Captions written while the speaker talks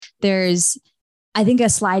there's, I think, a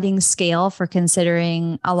sliding scale for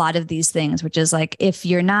considering a lot of these things, which is like, if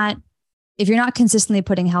you're not consistently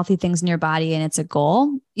putting healthy things in your body and it's a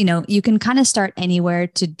goal, you can kind of start anywhere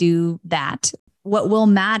to do that. What will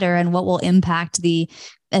matter and what will impact the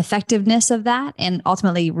effectiveness of that and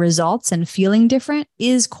ultimately results and feeling different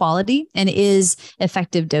is quality and is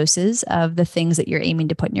effective doses of the things that you're aiming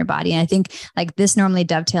to put in your body. And I think like this normally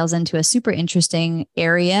dovetails into a super interesting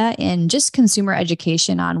area in just consumer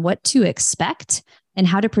education on what to expect and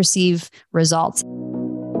how to perceive results.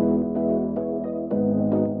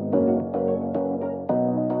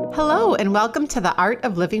 Hello, and welcome to the Art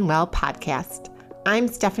of Living Well podcast. I'm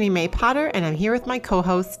Stephanie Mae Potter, and I'm here with my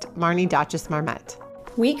co-host, Marnie Dotches-Marmette.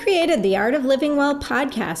 We created the Art of Living Well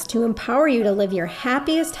podcast to empower you to live your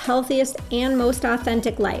happiest, healthiest, and most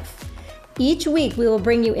authentic life. Each week, we will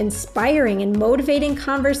bring you inspiring and motivating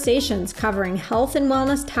conversations covering health and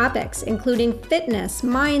wellness topics, including fitness,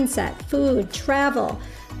 mindset, food, travel,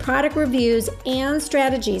 product reviews, and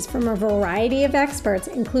strategies from a variety of experts,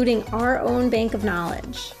 including our own bank of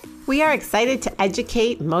knowledge. We are excited to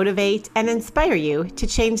educate, motivate, and inspire you to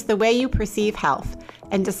change the way you perceive health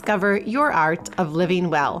and discover your art of living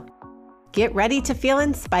well. Get ready to feel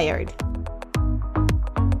inspired.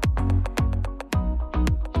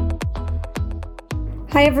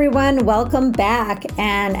 Hi everyone, welcome back.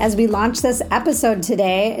 And as we launch this episode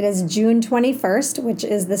today, it is June 21st, which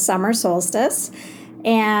is the summer solstice.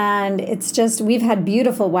 And we've had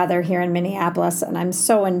beautiful weather here in Minneapolis and I'm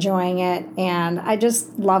so enjoying it. And I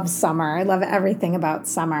just love summer. I love everything about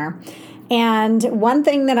summer. And one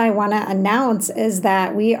thing that I want to announce is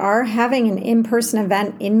that we are having an in-person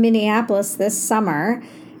event in Minneapolis this summer.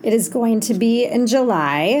 It is going to be in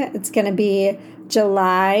July. It's going to be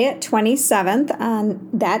July 27th on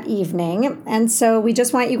that evening. And so we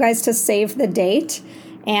just want you guys to save the date.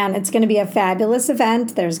 And it's going to be a fabulous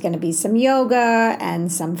event. There's going to be some yoga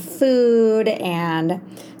and some food and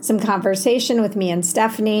some conversation with me and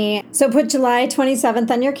Stephanie. So put July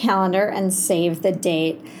 27th on your calendar and save the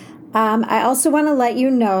date. I also want to let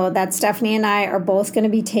you know that Stephanie and I are both going to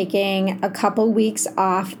be taking a couple weeks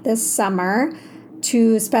off this summer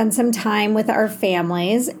to spend some time with our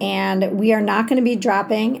families. And we are not going to be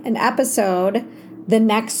dropping an episode the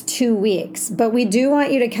next 2 weeks. But we do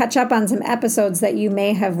want you to catch up on some episodes that you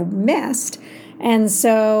may have missed. And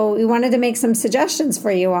so we wanted to make some suggestions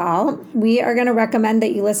for you all. We are going to recommend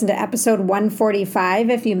that you listen to episode 145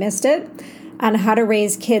 if you missed it, on how to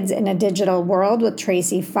raise kids in a digital world with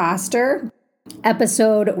Tracy Foster.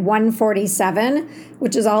 Episode 147,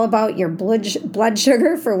 which is all about your blood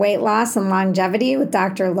sugar for weight loss and longevity with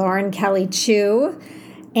Dr. Lauren Kelly Chu.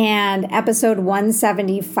 And episode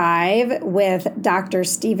 175 with Dr.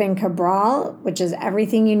 Stephen Cabral, which is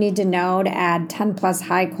everything you need to know to add 10 plus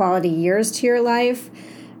high quality years to your life.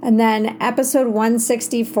 And then episode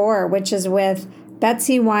 164, which is with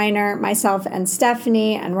Betsy Weiner, myself, and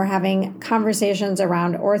Stephanie, and we're having conversations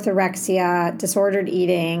around orthorexia, disordered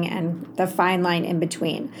eating, and the fine line in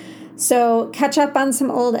between. So catch up on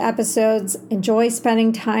some old episodes, enjoy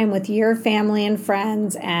spending time with your family and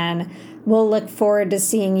friends, and we'll look forward to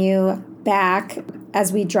seeing you back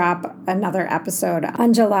as we drop another episode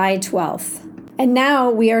on July 12th. And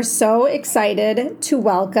now we are so excited to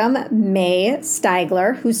welcome Mae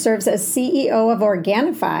Steigler, who serves as CEO of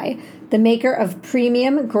Organifi, the maker of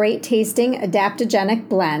premium, great-tasting adaptogenic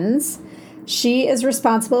blends. She is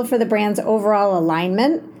responsible for the brand's overall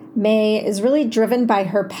alignment. Mae is really driven by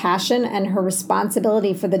her passion and her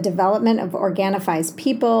responsibility for the development of Organifi's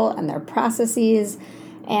people and their processes.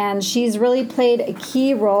 And she's really played a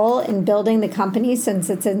key role in building the company since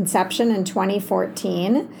its inception in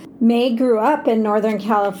 2014. Mae grew up in Northern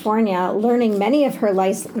California, learning many of her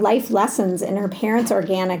life lessons in her parents'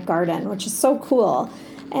 organic garden, which is so cool.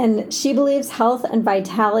 And she believes health and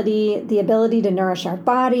vitality, the ability to nourish our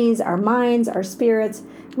bodies, our minds, our spirits,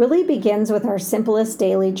 really begins with our simplest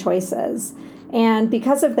daily choices. And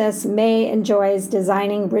because of this, Mae enjoys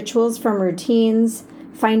designing rituals from routines,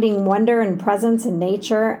 finding wonder and presence in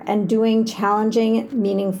nature, and doing challenging,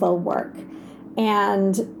 meaningful work.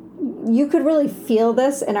 And you could really feel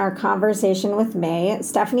this in our conversation with Mae.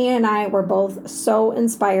 Stephanie and I were both so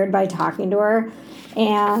inspired by talking to her,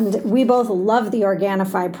 and we both love the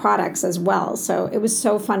Organifi products as well. So it was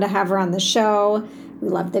so fun to have her on the show. We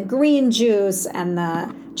loved the green juice and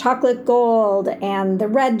the chocolate gold and the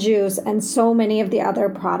red juice and so many of the other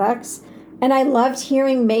products. And I loved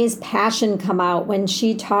hearing Mae's passion come out when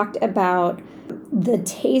she talked about the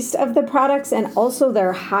taste of the products and also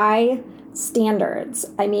their high standards.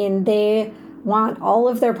 I mean, they want all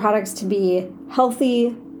of their products to be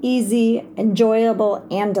healthy, easy, enjoyable,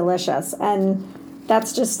 and delicious. And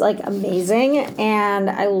that's just like amazing. And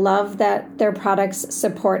I love that their products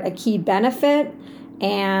support a key benefit.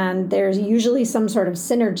 And there's usually some sort of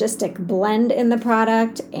synergistic blend in the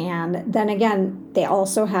product. And then again, they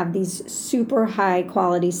also have these super high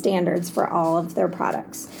quality standards for all of their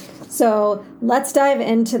products. So let's dive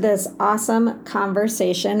into this awesome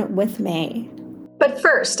conversation with Mae. But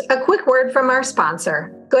first, a quick word from our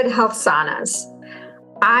sponsor, Good Health Saunas.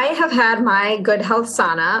 I have had my Good Health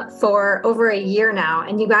Sauna for over a year now,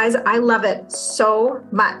 and you guys, I love it so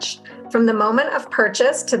much. From the moment of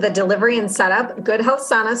purchase to the delivery and setup, Good Health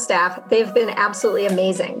Sauna staff, they've been absolutely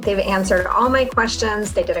amazing. They've answered all my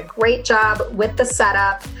questions. They did a great job with the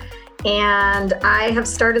setup. And I have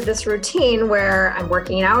started this routine where I'm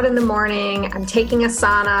working out in the morning, I'm taking a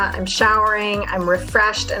sauna, I'm showering, I'm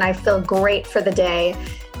refreshed, and I feel great for the day.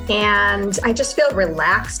 And I just feel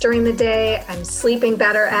relaxed during the day. I'm sleeping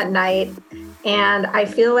better at night. And I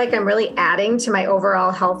feel like I'm really adding to my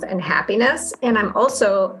overall health and happiness. And I'm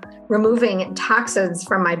also removing toxins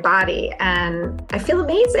from my body. And I feel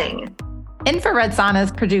amazing. Infrared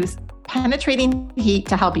saunas produce penetrating heat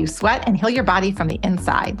to help you sweat and heal your body from the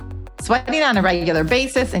inside. Sweating on a regular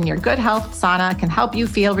basis in your Good Health sauna can help you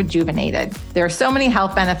feel rejuvenated. There are so many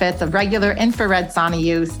health benefits of regular infrared sauna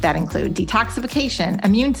use that include detoxification,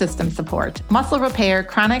 immune system support, muscle repair,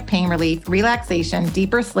 chronic pain relief, relaxation,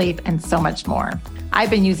 deeper sleep, and so much more. I've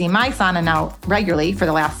been using my sauna now regularly for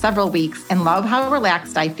the last several weeks and love how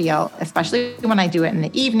relaxed I feel, especially when I do it in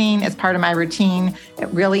the evening as part of my routine. It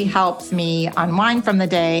really helps me unwind from the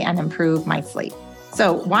day and improve my sleep.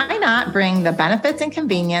 So why not bring the benefits and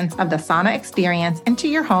convenience of the sauna experience into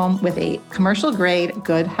your home with a commercial-grade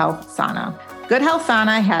Good Health sauna? Good Health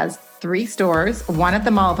Sauna has 3 stores, one at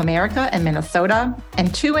the Mall of America in Minnesota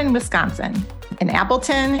and 2 in Wisconsin, in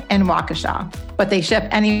Appleton and Waukesha, but they ship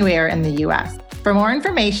anywhere in the U.S. For more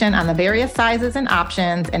information on the various sizes and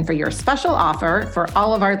options and for your special offer for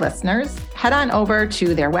all of our listeners, head on over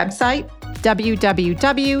to their website,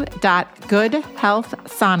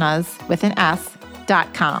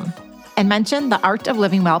 www.goodhealthsaunas.com, and mention the Art of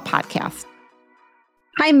Living Well podcast.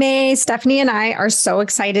 Hi, Mae. Stephanie and I are so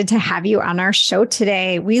excited to have you on our show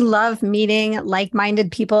today. We love meeting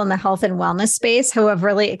like-minded people in the health and wellness space who have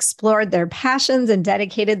really explored their passions and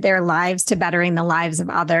dedicated their lives to bettering the lives of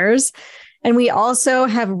others. And we also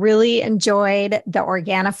have really enjoyed the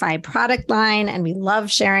Organifi product line, and we love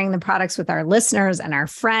sharing the products with our listeners and our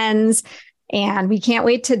friends. And we can't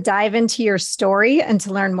wait to dive into your story and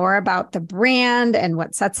to learn more about the brand and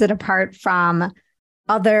what sets it apart from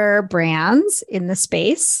other brands in the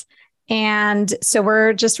space. And so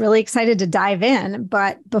we're just really excited to dive in.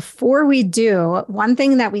 But before we do, one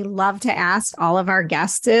thing that we love to ask all of our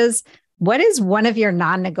guests is, what is one of your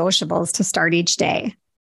non-negotiables to start each day?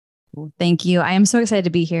 Thank you. I am so excited to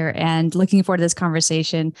be here and looking forward to this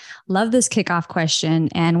conversation. Love this kickoff question.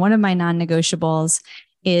 And one of my non-negotiables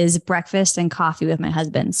is breakfast and coffee with my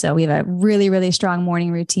husband. So we have a really, really strong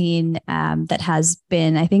morning routine that has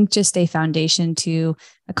been, I think, just a foundation to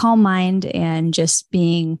a calm mind and just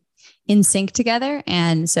being in sync together.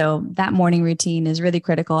 And so that morning routine is really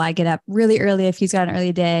critical. I get up really early if he's got an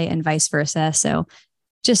early day and vice versa. So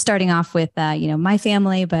just starting off with, my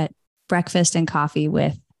family, but breakfast and coffee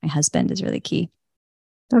with my husband is really key.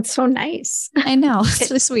 That's so nice. I know. It's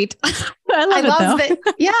really sweet. I love it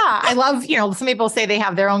though. Yeah. I love, some people say they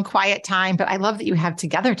have their own quiet time, but I love that you have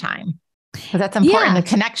together time. Because that's important, the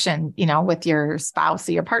connection, with your spouse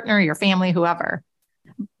or your partner, your family, whoever.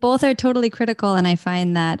 Both are totally critical. And I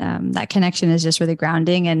find that that connection is just really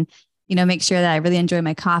grounding and, make sure that I really enjoy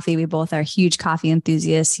my coffee. We both are huge coffee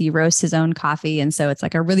enthusiasts. He roasts his own coffee. And so it's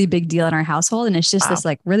like a really big deal in our household. And it's just this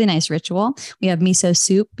like really nice ritual. We have miso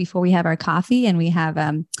soup before we have our coffee, and we have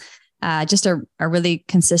just a really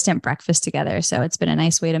consistent breakfast together. So it's been a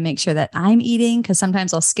nice way to make sure that I'm eating, because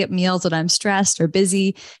sometimes I'll skip meals when I'm stressed or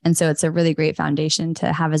busy. And so it's a really great foundation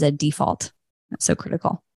to have as a default. That's so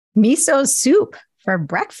critical. Miso soup for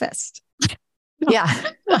breakfast. Yeah.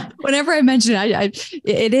 Whenever I mention it,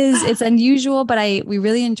 it's unusual, but we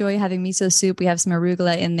really enjoy having miso soup. We have some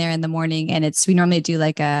arugula in there in the morning, and we normally do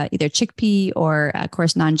like either chickpea or of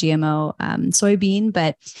course non-GMO soybean,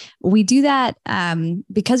 but we do that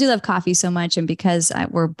because we love coffee so much. And because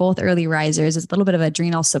we're both early risers, it's a little bit of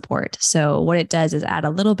adrenal support. So what it does is add a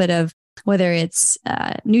little bit of, whether it's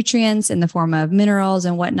nutrients in the form of minerals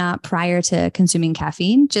and whatnot prior to consuming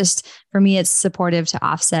caffeine. Just for me, it's supportive to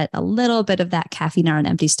offset a little bit of that caffeine on an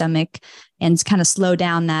empty stomach and kind of slow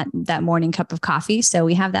down that morning cup of coffee. So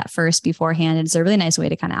we have that first beforehand. And it's a really nice way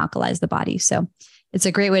to kind of alkalize the body. So it's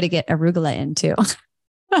a great way to get arugula in too.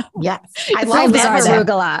 Yes. I love that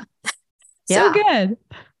arugula. So good.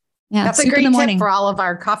 Yeah. That's a great tip for all of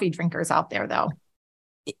our coffee drinkers out there, though.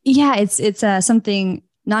 Yeah. It's something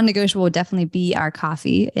non-negotiable would definitely be our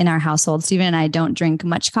coffee in our household. Stephen and I don't drink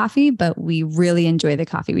much coffee, but we really enjoy the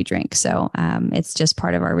coffee we drink. So it's just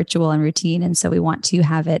part of our ritual and routine. And so we want to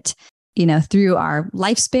have it, through our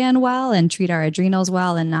lifespan well and treat our adrenals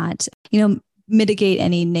well and not, mitigate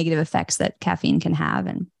any negative effects that caffeine can have.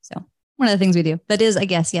 And so one of the things we do that is, I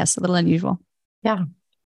guess, yes, a little unusual. Yeah,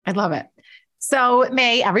 I love it. So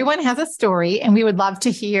Mae, everyone has a story and we would love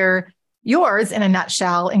to hear yours in a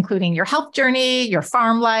nutshell, including your health journey, your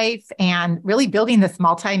farm life, and really building this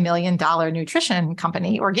multi-million-dollar nutrition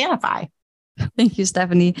company, Organifi. Thank you,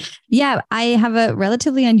 Stephanie. Yeah, I have a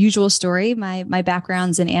relatively unusual story. My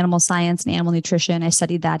background's in animal science and animal nutrition. I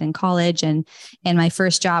studied that in college, and my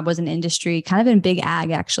first job was in industry, kind of in big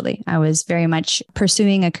ag, actually. I was very much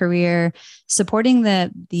pursuing a career supporting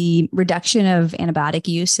the reduction of antibiotic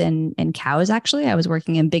use in cows, actually. I was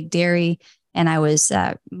working in big dairy, and I was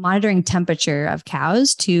monitoring temperature of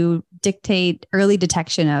cows to dictate early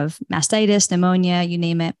detection of mastitis, pneumonia, you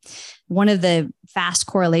name it. One of the fast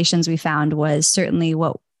correlations we found was certainly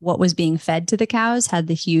what was being fed to the cows had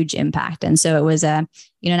the huge impact. And so it was an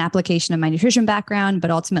application of my nutrition background,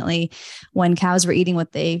 but ultimately when cows were eating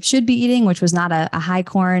what they should be eating, which was not a high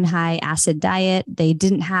corn, high acid diet, they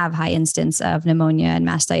didn't have high instance of pneumonia and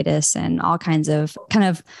mastitis and all kinds of kind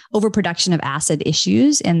of overproduction of acid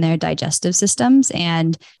issues in their digestive systems.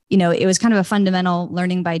 And it was kind of a fundamental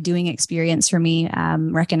learning by doing experience for me,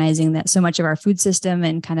 recognizing that so much of our food system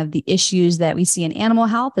and kind of the issues that we see in animal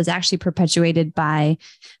health is actually perpetuated by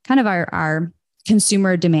kind of our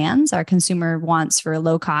consumer demands, our consumer wants for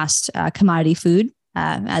low cost commodity food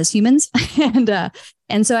as humans.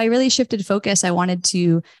 And so I really shifted focus. I wanted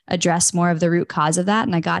to address more of the root cause of that.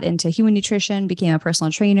 And I got into human nutrition, became a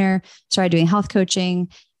personal trainer, started doing health coaching,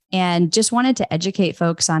 and just wanted to educate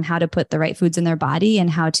folks on how to put the right foods in their body and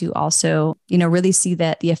how to also, really see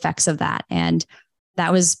the effects of that. And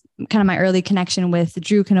that was kind of my early connection with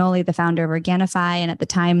Drew Canoli, the founder of Organifi. And at the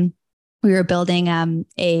time, we were building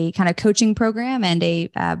a kind of coaching program and a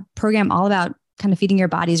program all about kind of feeding your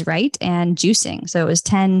bodies right and juicing. So it was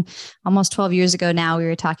almost 12 years ago now, we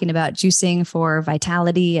were talking about juicing for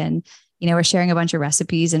vitality, and we're sharing a bunch of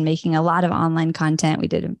recipes and making a lot of online content. We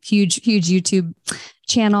did a huge YouTube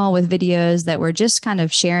channel with videos that were just kind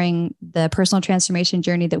of sharing the personal transformation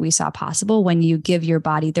journey that we saw possible when you give your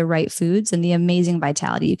body the right foods and the amazing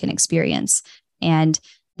vitality you can experience. And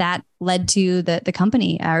that led to the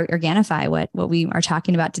company, our Organifi, what we are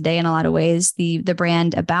talking about today in a lot of ways. The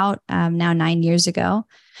brand about now 9 years ago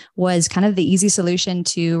was kind of the easy solution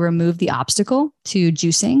to remove the obstacle to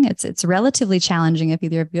juicing. It's relatively challenging if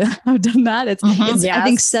either of you have done that. It's yes. I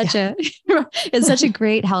think it's such a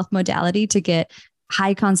great health modality to get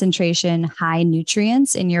high concentration, high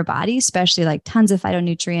nutrients in your body, especially like tons of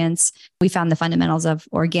phytonutrients. We found the fundamentals of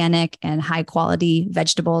organic and high quality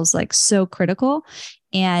vegetables like so critical.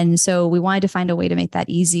 And so we wanted to find a way to make that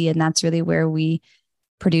easy. And that's really where we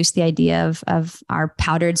produced the idea of our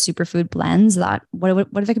powdered superfood blends. That what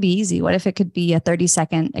if it could be easy? What if it could be a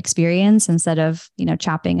 30-second experience instead of,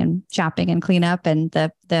 chopping and clean up and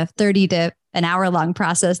the 30 to an hour long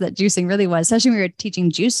process that juicing really was, especially when we were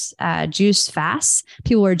teaching juice fasts.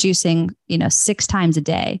 People were juicing, 6 times a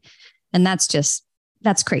day. And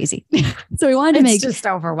that's crazy. So we wanted to make just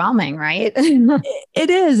overwhelming, right? It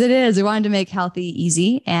is. We wanted to make healthy,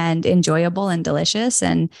 easy and enjoyable and delicious,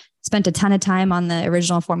 and spent a ton of time on the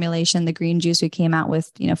original formulation, the green juice we came out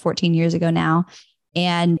with, 14 years ago now.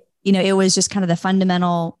 And, it was just kind of the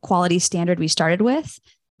fundamental quality standard we started with,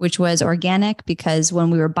 which was organic, because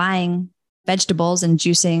when we were buying vegetables and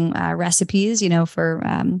juicing recipes, for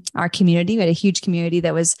our community, we had a huge community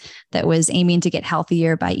that was aiming to get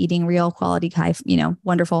healthier by eating real quality,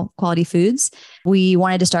 wonderful quality foods. We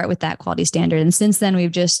wanted to start with that quality standard. And since then,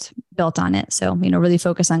 we've just built on it. So, really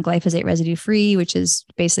focus on glyphosate residue free, which is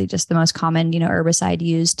basically just the most common, herbicide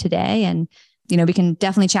used today. And we can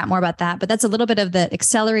definitely chat more about that, but that's a little bit of the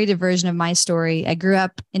accelerated version of my story. I grew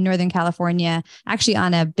up in Northern California, actually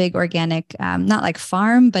on a big organic, not like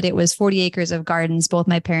farm, but it was 40 acres of gardens. Both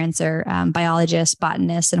my parents are biologists,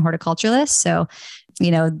 botanists, and horticulturalists. So,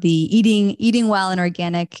 the eating well and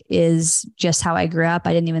organic is just how I grew up.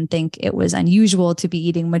 I didn't even think it was unusual to be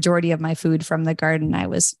eating majority of my food from the garden I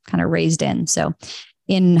was kind of raised in. So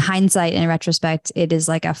in hindsight and in retrospect, it is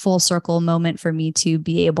like a full circle moment for me to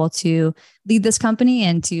be able to lead this company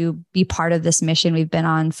and to be part of this mission we've been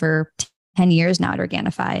on for 10 years now at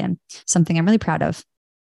Organifi, and something I'm really proud of.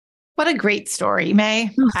 What a great story, Mae.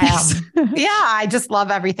 Yeah, I just love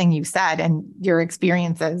everything you said, and your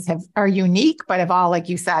experiences are unique, but have all, like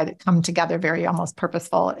you said, come together very almost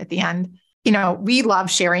purposeful at the end. We love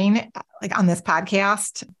sharing like on this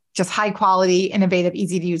podcast, just high quality, innovative,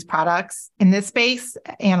 easy to use products in this space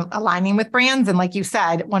and aligning with brands. And like you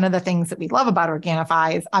said, one of the things that we love about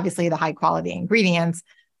Organifi is obviously the high quality ingredients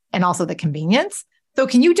and also the convenience. So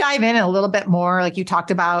can you dive in a little bit more? Like you talked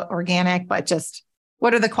about organic, but just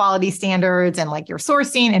what are the quality standards and like your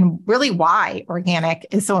sourcing and really why organic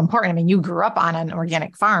is so important? I mean, you grew up on an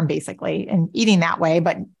organic farm basically and eating that way,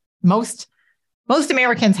 but most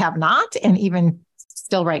Americans have not, and even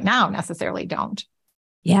still right now necessarily don't.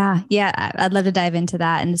 Yeah. I'd love to dive into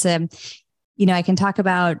that. And so, I can talk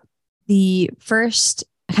about the first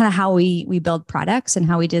kind of how we build products and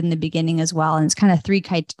how we did in the beginning as well. And it's kind of three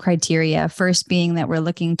criteria. First being that we're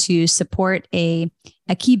looking to support a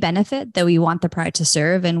key benefit that we want the product to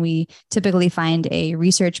serve. And we typically find a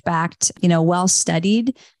research-backed,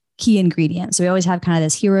 well-studied key ingredient. So we always have kind of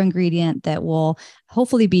this hero ingredient that will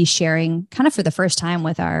hopefully be sharing kind of for the first time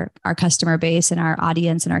with our customer base and our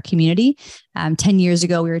audience and our community. 10 years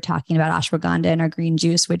ago, we were talking about ashwagandha in our green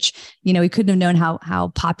juice, which, we couldn't have known how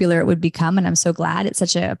popular it would become. And I'm so glad it's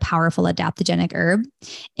such a powerful adaptogenic herb.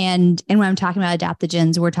 And when I'm talking about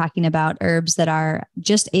adaptogens, we're talking about herbs that are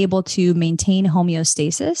just able to maintain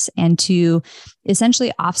homeostasis and to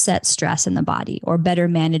essentially offset stress in the body or better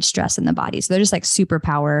manage stress in the body. So they're just like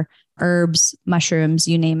superpower herbs, mushrooms,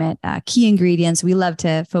 you name it, key ingredients. We love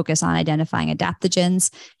to focus on identifying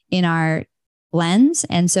adaptogens in our blends.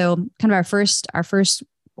 And so kind of our first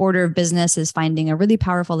order of business is finding a really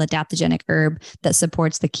powerful adaptogenic herb that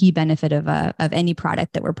supports the key benefit of any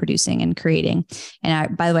product that we're producing and creating.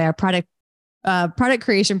 And by the way, our product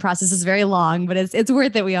creation process is very long, but it's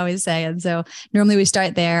worth it, we always say. And so normally we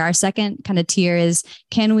start there. Our second kind of tier is,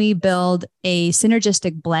 can we build a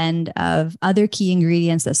synergistic blend of other key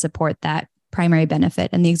ingredients that support that primary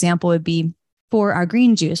benefit? And the example would be for our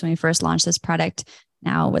green juice. When we first launched this product,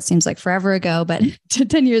 now what seems like forever ago, but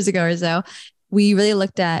 10 years ago or so, we really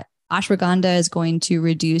looked at ashwagandha is going to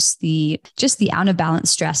reduce the out of balance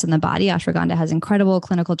stress in the body. Ashwagandha has incredible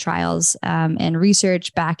clinical trials and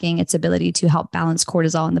research backing its ability to help balance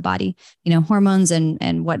cortisol in the body. Hormones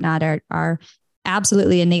and whatnot are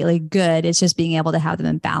absolutely innately good. It's just being able to have them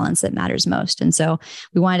in balance that matters most. And so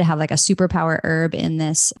we wanted to have like a superpower herb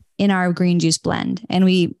in our green juice blend. And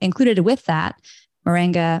we included with that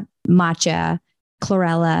moringa, matcha,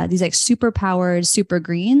 chlorella, these like super powered super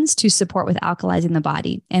greens to support with alkalizing the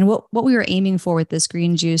body. And what we were aiming for with this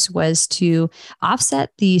green juice was to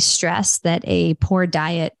offset the stress that a poor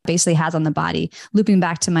diet basically has on the body. Looping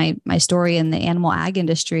back to my story in the animal ag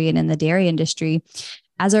industry and in the dairy industry,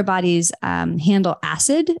 as our bodies handle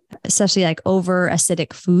acid, especially like over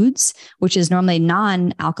acidic foods, which is normally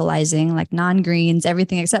non-alkalizing, like non-greens,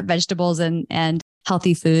 everything except vegetables and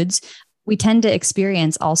healthy foods, we tend to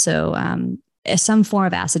experience also some form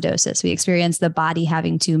of acidosis. We experience the body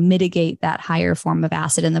having to mitigate that higher form of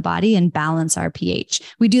acid in the body and balance our pH.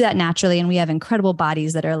 We do that naturally, and we have incredible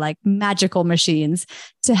bodies that are like magical machines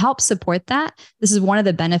to help support that. This is one of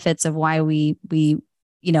the benefits of why we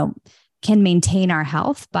can maintain our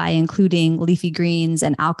health by including leafy greens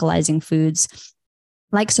and alkalizing foods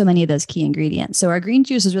like so many of those key ingredients. So our green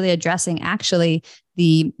juice is really addressing actually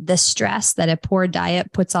the stress that a poor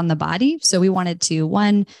diet puts on the body. So we wanted to,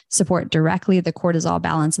 one, support directly the cortisol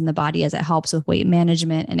balance in the body as it helps with weight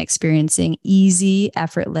management and experiencing easy,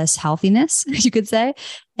 effortless healthiness, you could say.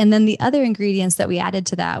 And then the other ingredients that we added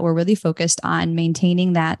to that were really focused on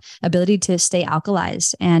maintaining that ability to stay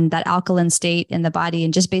alkalized, and that alkaline state in the body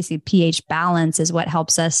and just basically pH balance is what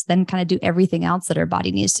helps us then kind of do everything else that our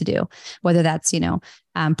body needs to do, whether that's,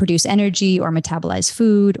 produce energy or metabolize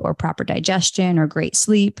food or proper digestion or great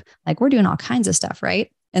sleep. Like we're doing all kinds of stuff,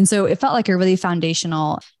 right? And so it felt like a really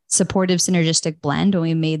foundational, supportive, synergistic blend when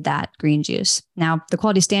we made that green juice. Now, the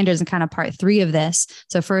quality standards and kind of part 3 of this.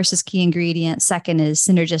 So first is key ingredient. Second is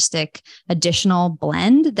synergistic additional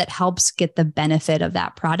blend that helps get the benefit of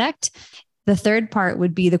that product. The third part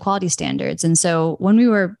would be the quality standards. And so when we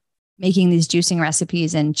were making these juicing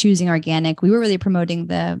recipes and choosing organic, we were really promoting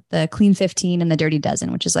the clean 15 and the dirty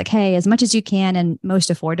dozen, which is like, hey, as much as you can and most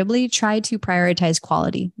affordably, try to prioritize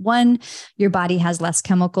quality. One, your body has less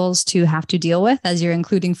chemicals to have to deal with as you're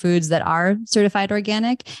including foods that are certified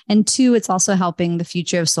organic. And 2, it's also helping the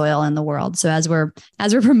future of soil in the world. So as we're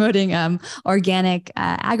promoting organic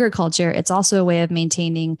agriculture, it's also a way of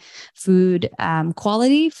maintaining food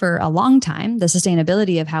quality for a long time, the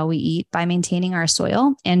sustainability of how we eat by maintaining our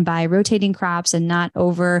soil and by rotating crops and not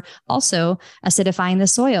over also acidifying the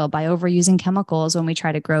soil by overusing chemicals when we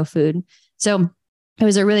try to grow food. So it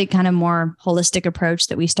was a really kind of more holistic approach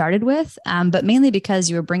that we started with, but mainly because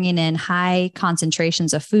you were bringing in high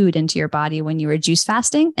concentrations of food into your body when you were juice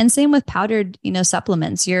fasting. And same with powdered,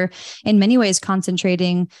 supplements. You're in many ways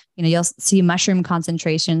concentrating, you'll see mushroom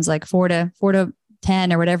concentrations like 4 to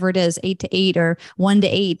 10 or whatever it is, 8 to 8 or 1 to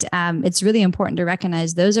 8. It's really important to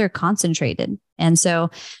recognize those are concentrated. And so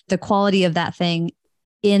the quality of that thing,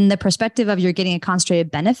 in the perspective of you're getting a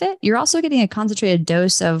concentrated benefit, you're also getting a concentrated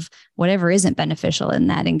dose of whatever isn't beneficial in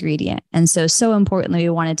that ingredient. And so importantly, we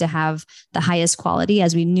wanted to have the highest quality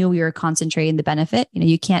as we knew we were concentrating the benefit.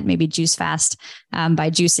 You can't maybe juice fast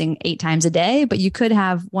by juicing 8 times a day, but you could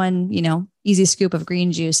have one, easy scoop of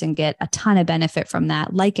green juice and get a ton of benefit from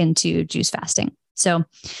that, likened to juice fasting. So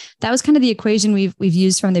that was kind of the equation we've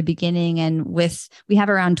used from the beginning. And we have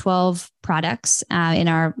around 12 products in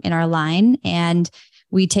our line, and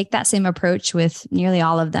we take that same approach with nearly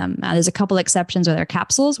all of them. There's a couple exceptions with our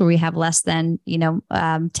capsules where we have less than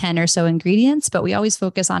 10 or so ingredients, but we always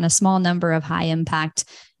focus on a small number of high impact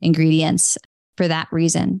ingredients for that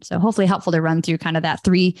reason. So hopefully helpful to run through kind of that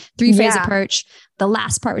three phase approach. The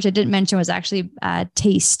last part, which I didn't mention, was actually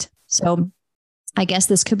taste. So I guess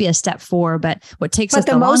this could be a step 4, but what takes us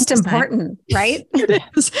the most important, right?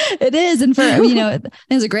 It is. And for,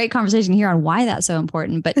 there's a great conversation here on why that's so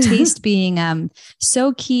important, but taste being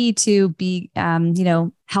so key to be,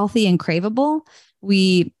 healthy and craveable.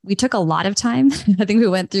 We took a lot of time. I think we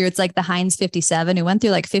went through, it's like the Heinz 57. We went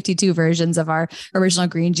through like 52 versions of our original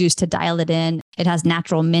green juice to dial it in. It has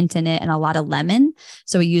natural mint in it and a lot of lemon.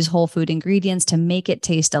 So we use whole food ingredients to make it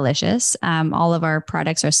taste delicious. All of our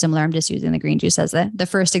products are similar. I'm just using the green juice as the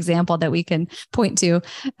first example that we can point to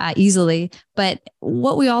easily. But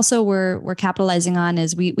what we also were capitalizing on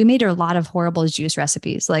is we made a lot of horrible juice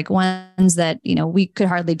recipes, like ones that, we could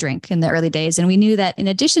hardly drink in the early days. And we knew that in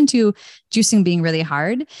addition to juicing being really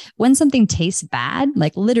hard, when something tastes bad,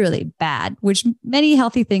 like literally bad, which many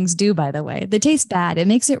healthy things do, by the way, they taste bad. It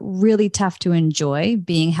makes it really tough to enjoy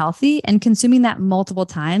being healthy and consuming that multiple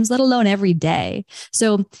times, let alone every day.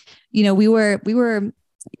 So, we were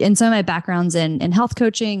in some of my backgrounds in health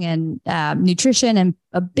coaching and nutrition. And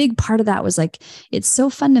a big part of that was like, it's so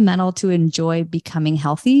fundamental to enjoy becoming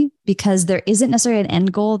healthy because there isn't necessarily an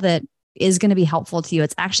end goal that is going to be helpful to you.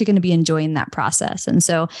 It's actually going to be enjoying that process. And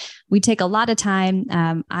so we take a lot of time.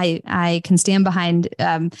 I can stand behind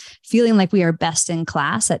feeling like we are best in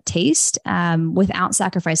class at taste without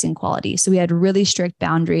sacrificing quality. So we had really strict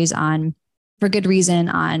boundaries for good reason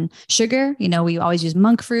on sugar. We always use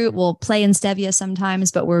monk fruit. We'll play in stevia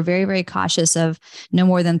sometimes, but we're very, very cautious of no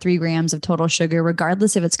more than 3 grams of total sugar,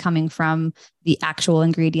 regardless if it's coming from the actual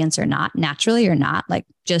ingredients or not, naturally or not. Like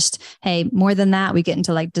just, hey, more than that, we get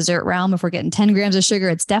into like dessert realm. If we're getting 10 grams of sugar,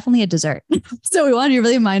 it's definitely a dessert. So we want to be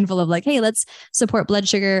really mindful of like, hey, let's support blood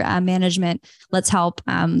sugar management. Let's help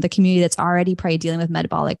the community that's already probably dealing with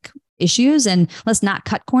metabolic issues. And let's not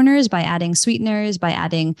cut corners by adding sweeteners, by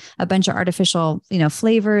adding a bunch of artificial,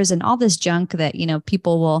 flavors and all this junk that,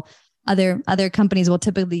 other companies will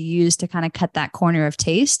typically use to kind of cut that corner of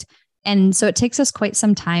taste. And so it takes us quite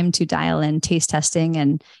some time to dial in taste testing,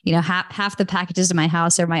 and half the packages in my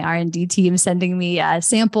house are my R&D team sending me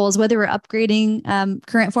samples, whether we're upgrading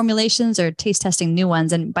current formulations or taste testing new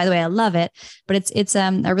ones. And by the way, I love it, but it's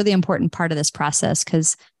a really important part of this process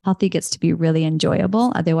because healthy gets to be really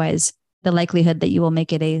enjoyable. Otherwise, the likelihood that you will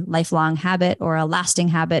make it a lifelong habit or a lasting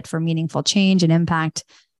habit for meaningful change and impact,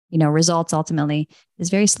 results ultimately is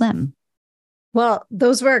very slim. Well,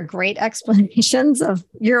 those were great explanations of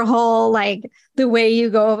your whole, like the way you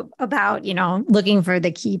go about, looking for the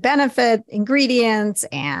key benefit ingredients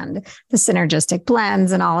and the synergistic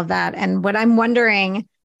blends and all of that. And what I'm wondering,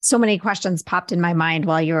 so many questions popped in my mind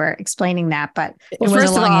while you were explaining that, but it was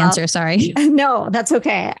a long answer. Sorry. No, that's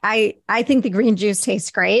okay. I think the green juice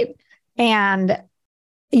tastes great. And,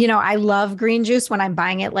 I love green juice when I'm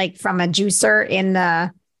buying it like from a juicer in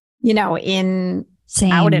the,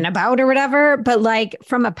 Same. Out and about or whatever. But like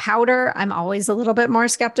from a powder, I'm always a little bit more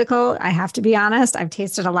skeptical. I have to be honest. I've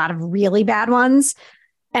tasted a lot of really bad ones.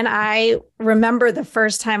 And I remember the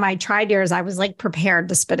first time I tried yours, I was like prepared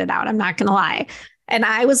to spit it out. I'm not going to lie. And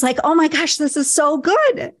I was like, oh my gosh, this is so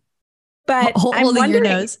good. But I'm wondering, your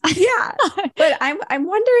nose. Yeah. But I'm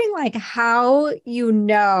wondering like how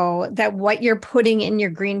that what you're putting in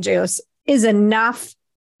your green juice is enough.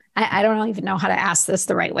 I don't even know how to ask this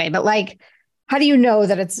the right way, but like, how do you know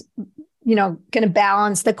that it's, going to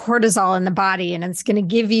balance the cortisol in the body and it's going to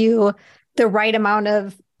give you the right amount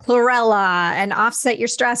of chlorella and offset your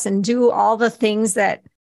stress and do all the things that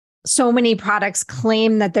so many products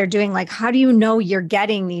claim that they're doing, like, how do you know you're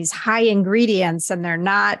getting these high ingredients and they're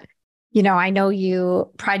not, I know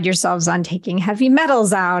you pride yourselves on taking heavy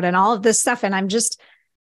metals out and all of this stuff. And I'm just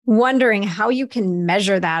wondering how you can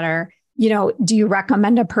measure that, or, do you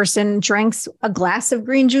recommend a person drinks a glass of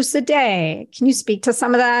green juice a day? Can you speak to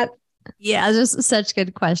some of that? Yeah, just such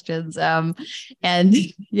good questions. And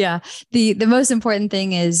yeah, the most important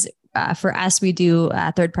thing is for us, we do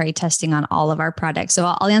third-party testing on all of our products. So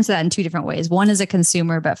I'll answer that in two different ways. One as a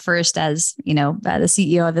consumer, but first as, the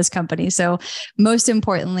CEO of this company. So most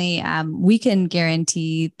importantly, we can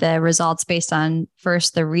guarantee the results based on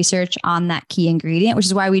first the research on that key ingredient, which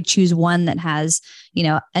is why we choose one that has,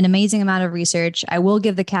 an amazing amount of research. I will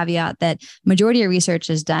give the caveat that majority of research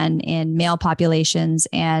is done in male populations,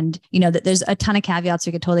 and, that there's a ton of caveats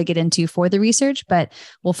we could totally get into for the research, but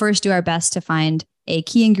we'll first do our best to find a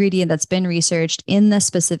key ingredient that's been researched in the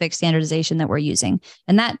specific standardization that we're using.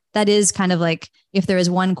 And that is kind of like, if there is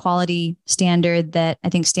one quality standard that I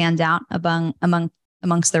think stands out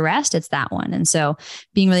amongst the rest, it's that one. And so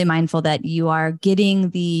being really mindful that you are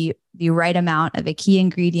getting the right amount of a key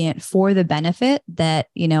ingredient for the benefit that,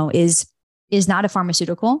 is not a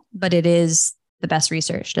pharmaceutical, but it is the best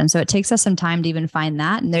researched. And so it takes us some time to even find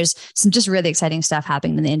that. And there's some just really exciting stuff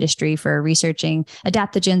happening in the industry for researching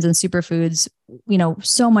adaptogens and superfoods,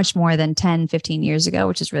 so much more than 10, 15 years ago,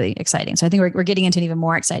 which is really exciting. So I think we're getting into an even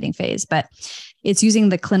more exciting phase, but it's using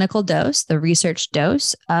the clinical dose, the research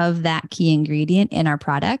dose of that key ingredient in our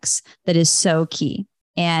products that is so key.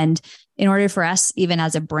 And in order for us, even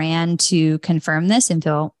as a brand, to confirm this and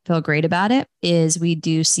feel great about it, is we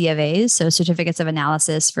do C of A's, so certificates of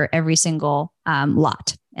analysis, for every single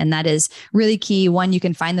lot. And that is really key. One, you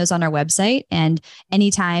can find those on our website, and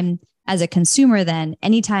anytime as a consumer, then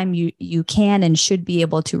anytime you can and should be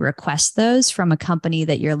able to request those from a company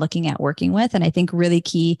that you're looking at working with. And I think really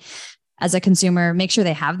key as a consumer, make sure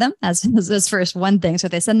they have them as first one thing. So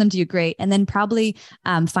if they send them to you, great. And then probably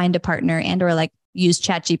find a partner and or use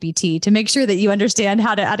ChatGPT to make sure that you understand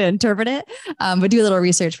how to interpret it, but do a little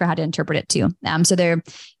research for how to interpret it too. So there,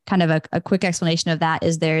 kind of a quick explanation of that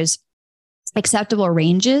is there's acceptable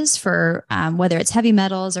ranges for whether it's heavy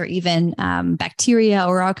metals or even bacteria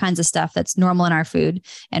or all kinds of stuff that's normal in our food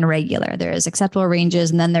and regular. There is acceptable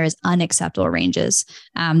ranges, and then there is unacceptable ranges.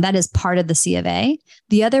 That is part of the C of A.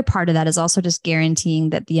 The other part of that is also just guaranteeing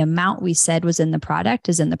that the amount we said was in the product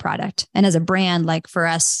is in the product. And as a brand, like for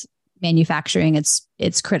us, manufacturing,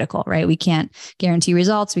 it's critical, right? We can't guarantee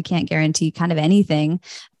results. We can't guarantee kind of anything,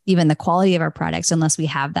 even the quality of our products, unless we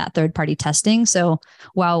have that third-party testing. So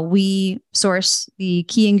while we source the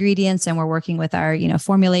key ingredients and we're working with our,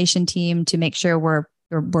 formulation team to make sure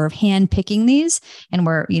we're hand picking these, and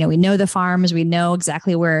we know the farms, we know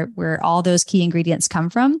exactly where all those key ingredients come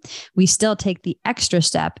from, we still take the extra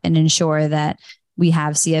step and ensure that we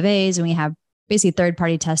have C of A's and we have basically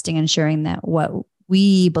third-party testing, ensuring that what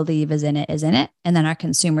we believe is in it. And then our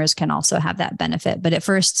consumers can also have that benefit. But at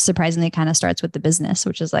first, surprisingly, it kind of starts with the business,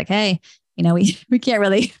 which is like, hey, we can't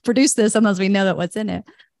really produce this unless we know that what's in it.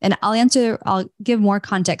 And I'll give more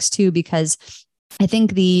context too, because I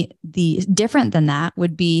think the different than that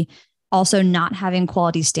would be also not having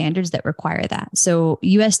quality standards that require that. So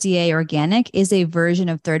USDA Organic is a version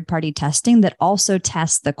of third-party testing that also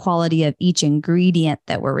tests the quality of each ingredient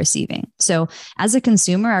that we're receiving. So as a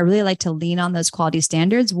consumer, I really like to lean on those quality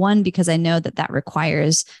standards. One, because I know that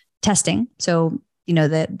requires testing. So,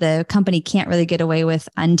 the company can't really get away with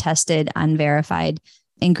untested, unverified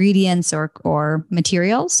ingredients or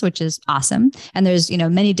materials, which is awesome. And there's,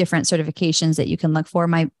 many different certifications that you can look for.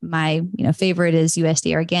 My favorite is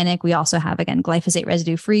USDA Organic. We also have, again, glyphosate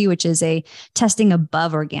residue free, which is a testing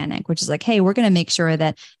above organic, which is like, hey, we're going to make sure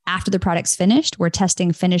that after the product's finished, we're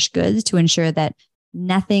testing finished goods to ensure that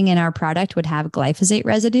nothing in our product would have glyphosate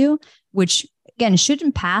residue, which again,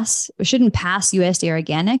 shouldn't pass USDA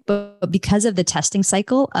Organic, but because of the testing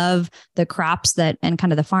cycle of the crops and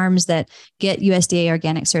kind of the farms that get USDA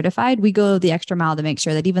Organic certified, we go the extra mile to make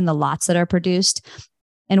sure that even the lots that are produced.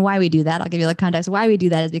 And why we do that, I'll give you the context. Why we do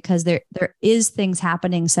that is because there is things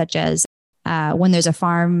happening, such as when there's a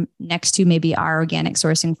farm next to maybe our organic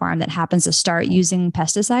sourcing farm that happens to start using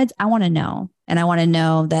pesticides. I want to know. And I want to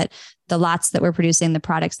know that the lots that we're producing, the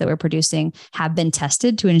products that we're producing, have been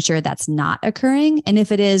tested to ensure that's not occurring. And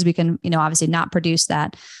if it is, we can, obviously not produce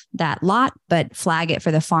that lot, but flag it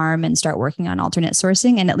for the farm and start working on alternate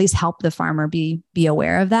sourcing, and at least help the farmer be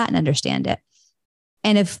aware of that and understand it.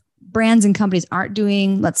 And if brands and companies aren't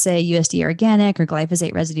doing, let's say, USDA Organic or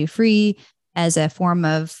glyphosate residue free as a form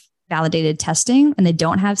of validated testing, and they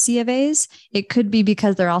don't have C of A's, it could be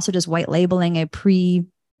because they're also just white labeling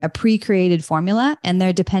a a pre-created formula, and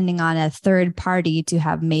they're depending on a third party to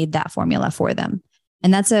have made that formula for them.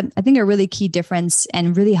 And that's I think a really key difference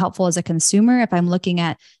and really helpful as a consumer. If I'm looking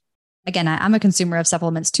at, again, I'm a consumer of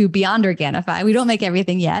supplements too, beyond Organifi. We don't make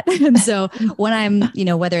everything yet. And so when I'm,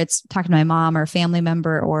 whether it's talking to my mom or a family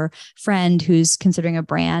member or friend who's considering a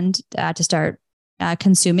brand to start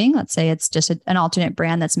consuming, let's say it's just an alternate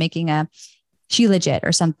brand that's making a She Legit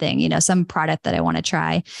or something, some product that I want to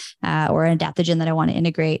try or an adaptogen that I want to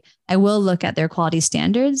integrate, I will look at their quality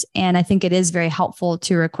standards. And I think it is very helpful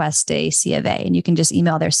to request a C of A. And you can just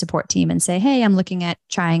email their support team and say, hey, I'm looking at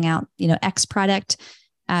trying out, X product.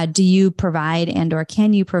 Do you provide or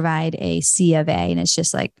can you provide a C of A? And it's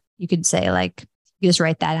just like, you could say like, you just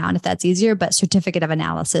write that out if that's easier, but certificate of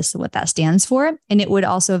analysis, what that stands for. And it would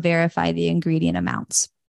also verify the ingredient amounts.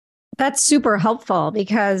 That's super helpful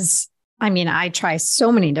because I try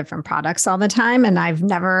so many different products all the time, and I've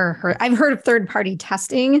heard of third-party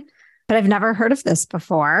testing, but I've never heard of this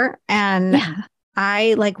before. And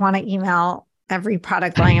I want to email every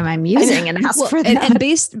product line I'm using and ask for that. And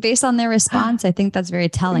based on their response, I think that's very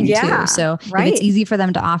telling too. So if it's easy for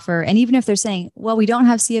them to offer, and even if they're saying, well, we don't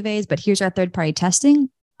have C of A's, but here's our third-party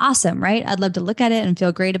testing, awesome, right? I'd love to look at it and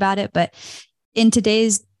feel great about it. But in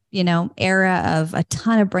today's era of a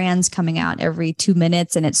ton of brands coming out every 2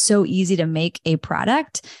 minutes, and it's so easy to make a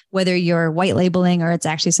product, whether you're white labeling or it's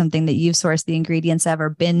actually something that you've sourced the ingredients of or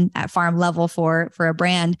been at farm level for a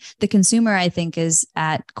brand, the consumer, I think, is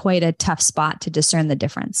at quite a tough spot to discern the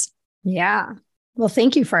difference. Yeah. Well,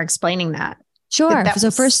 thank you for explaining that. Sure.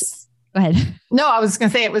 So first, go ahead. No, I was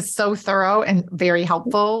going to say it was so thorough and very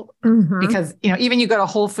helpful because, even you go to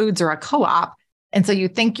Whole Foods or a co-op, and so you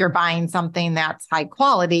think you're buying something that's high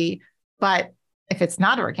quality, but if it's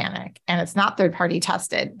not organic and it's not third-party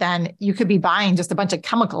tested, then you could be buying just a bunch of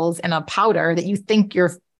chemicals in a powder that you think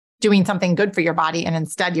you're doing something good for your body. And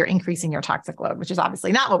instead you're increasing your toxic load, which is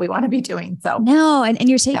obviously not what we want to be doing. So no, and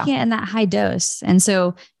you're taking it in that high dose. And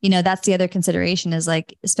so, that's the other consideration is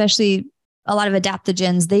like, especially a lot of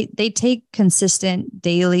adaptogens, they take consistent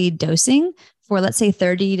daily dosing for, let's say,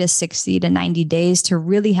 30 to 60 to 90 days to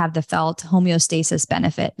really have the felt homeostasis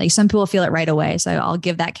benefit. Like some people feel it right away. So I'll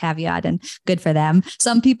give that caveat and good for them.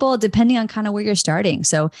 Some people, depending on kind of where you're starting.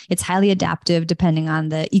 So it's highly adaptive depending on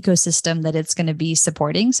the ecosystem that it's going to be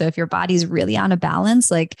supporting. So if your body's really out of balance,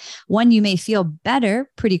 like you may feel better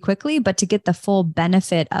pretty quickly, but to get the full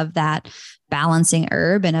benefit of that balancing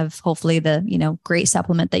herb and of hopefully the, great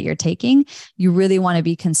supplement that you're taking, you really want to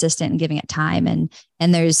be consistent in giving it time. And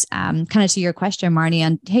there's kind of to your question, Marnie,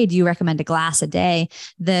 on, hey, do you recommend a glass a day?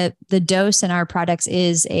 The dose in our products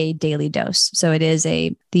is a daily dose. So it is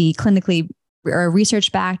the clinically or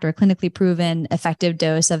research backed or clinically proven effective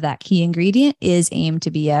dose of that key ingredient is aimed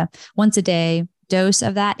to be a once a day dose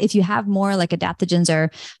of that. If you have more, like adaptogens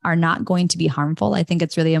are not going to be harmful. I think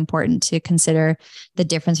it's really important to consider the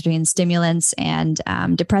difference between stimulants and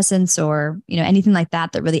depressants or, anything like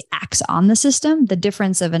that really acts on the system. The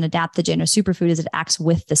difference of an adaptogen or superfood is it acts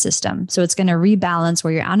with the system. So it's going to rebalance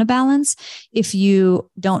where you're out of balance. If you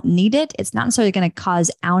don't need it, it's not necessarily going to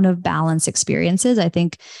cause out of balance experiences. I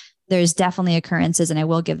think there's definitely occurrences, and I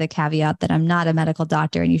will give the caveat that I'm not a medical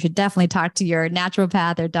doctor, and you should definitely talk to your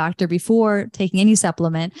naturopath or doctor before taking any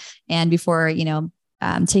supplement and before,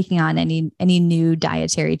 taking on any new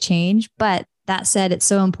dietary change. But that said, it's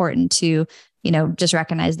so important to, just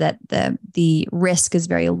recognize that the risk is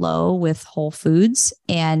very low with whole foods,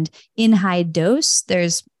 and in high dose,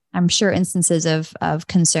 there's, I'm sure, instances of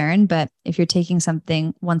concern, but if you're taking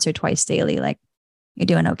something once or twice daily, like you're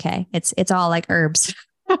doing okay. It's all like herbs.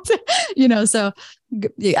 So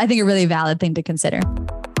I think a really valid thing to consider.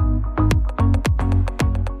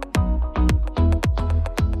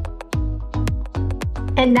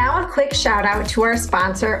 And now a quick shout out to our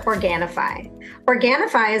sponsor, Organifi.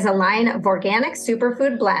 Organifi is a line of organic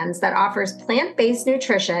superfood blends that offers plant-based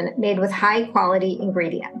nutrition made with high-quality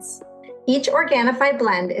ingredients. Each Organifi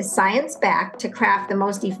blend is science-backed to craft the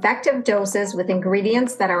most effective doses with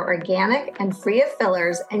ingredients that are organic and free of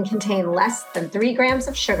fillers and contain less than 3 grams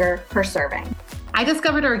of sugar per serving. I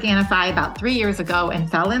discovered Organifi about 3 years ago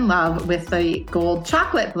and fell in love with the gold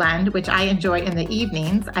chocolate blend, which I enjoy in the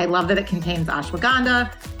evenings. I love that it contains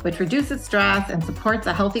ashwagandha, which reduces stress and supports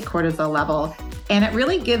a healthy cortisol level. And it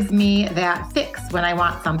really gives me that fix when I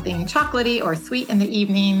want something chocolatey or sweet in the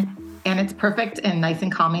evening. And it's perfect and nice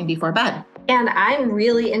and calming before bed. And I'm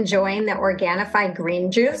really enjoying the Organifi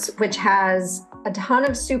green juice, which has a ton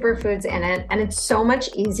of superfoods in it. And it's so much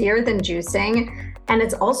easier than juicing. And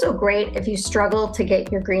it's also great if you struggle to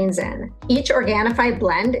get your greens in. Each Organifi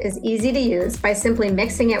blend is easy to use by simply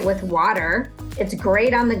mixing it with water. It's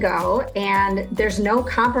great on the go, and there's no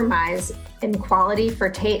compromise in quality for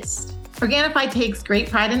taste. Organifi takes great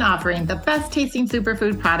pride in offering the best tasting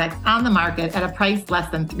superfood products on the market at a price less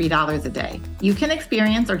than $3 a day. You can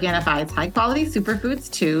experience Organifi's high quality superfoods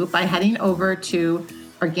too by heading over to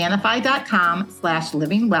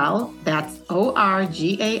Organifi.com/livingwell. That's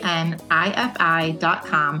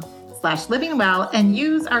Organifi.com/livingwell and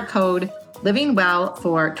use our code livingwell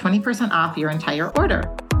for 20% off your entire order.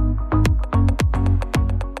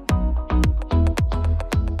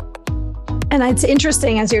 And it's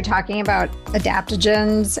interesting as you're talking about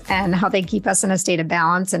adaptogens and how they keep us in a state of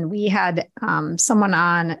balance. And we had someone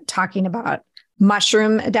on talking about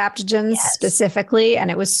mushroom adaptogens specifically. And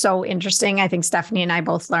it was so interesting. I think Stephanie and I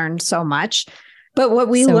both learned so much. But what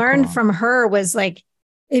we learned from her was like,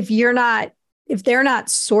 if they're not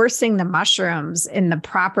sourcing the mushrooms in the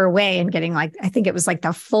proper way and getting like, I think it was like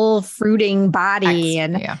the full fruiting body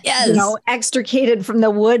extricated from the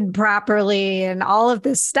wood properly and all of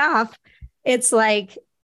this stuff, it's like,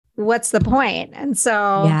 what's the point? And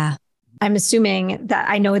so I'm assuming that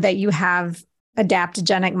I know that you have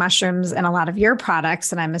adaptogenic mushrooms in a lot of your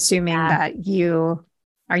products. And I'm assuming that you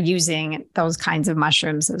are using those kinds of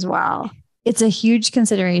mushrooms as well. It's a huge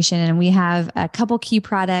consideration. And we have a couple key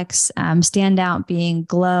products, stand out being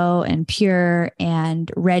Glow and Pure and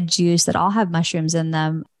Red Juice that all have mushrooms in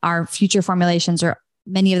them. Our future formulations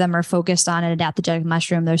many of them are focused on an adaptogenic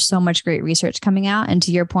mushroom. There's so much great research coming out. And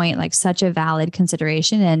to your point, like such a valid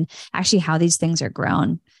consideration and actually how these things are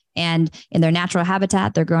grown. And in their natural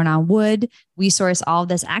habitat, they're grown on wood. We source all of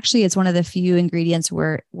this. Actually, it's one of the few ingredients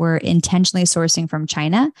we're intentionally sourcing from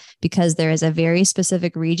China because there is a very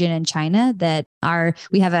specific region in China that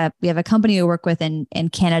we have a company we work with in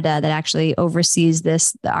Canada that actually oversees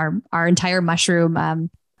our entire mushroom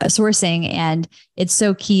sourcing. And it's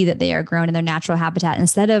so key that they are grown in their natural habitat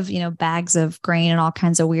instead of, bags of grain and all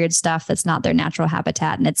kinds of weird stuff that's not their natural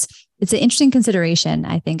habitat. And it's an interesting consideration,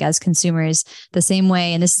 I think, as consumers, the same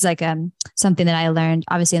way. And this is like something that I learned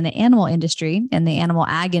obviously in the animal industry and the animal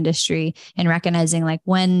ag industry, and recognizing like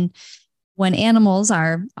when animals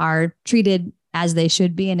are treated as they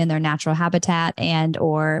should be and in their natural habitat and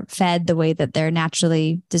or fed the way that they're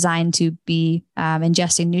naturally designed to be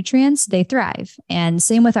ingesting nutrients, they thrive. And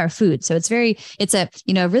same with our food. So it's a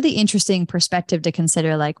really interesting perspective to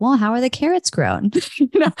consider, like, well, how are the carrots grown?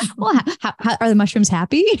 How are the mushrooms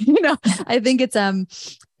happy? I think it's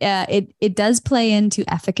it does play into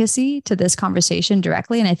efficacy to this conversation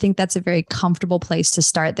directly. And I think that's a very comfortable place to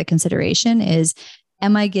start the consideration is,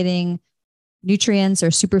 am I getting nutrients or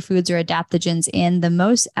superfoods or adaptogens in the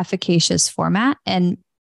most efficacious format? And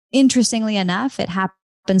interestingly enough, it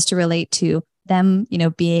happens to relate to them,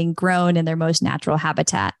 being grown in their most natural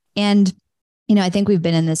habitat. And, I think we've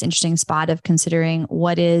been in this interesting spot of considering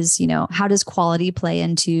what is, how does quality play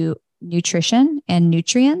into nutrition and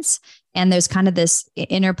nutrients? And there's kind of this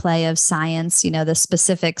interplay of science, the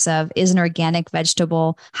specifics of, is an organic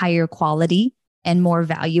vegetable higher quality and more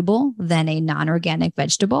valuable than a non-organic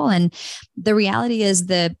vegetable? And the reality is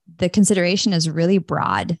the consideration is really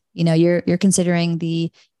broad. You're considering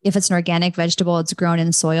if it's an organic vegetable, it's grown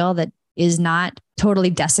in soil that is not totally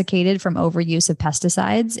desiccated from overuse of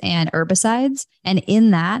pesticides and herbicides. And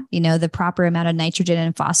in that, the proper amount of nitrogen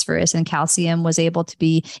and phosphorus and calcium was able to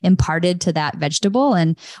be imparted to that vegetable.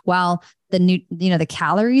 And while the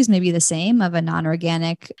calories may be the same of a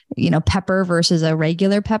non-organic, pepper versus a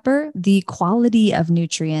regular pepper, the quality of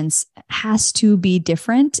nutrients has to be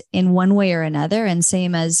different in one way or another. And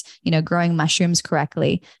same as, growing mushrooms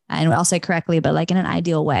correctly. And I'll say correctly, but like in an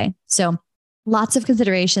ideal way. So lots of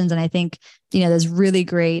considerations. And I think, there's really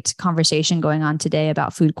great conversation going on today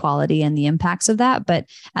about food quality and the impacts of that. But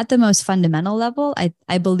at the most fundamental level,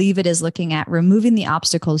 I believe it is looking at removing the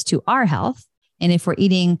obstacles to our health. And if we're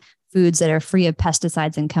eating foods that are free of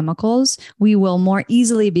pesticides and chemicals, we will more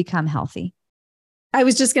easily become healthy. I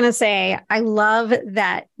was just going to say, I love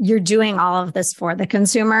that you're doing all of this for the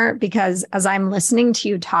consumer, because as I'm listening to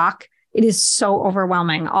you talk, it is so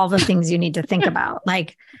overwhelming, all the things you need to think about.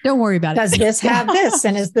 Like, don't worry about does this have this?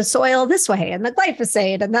 And is the soil this way? And the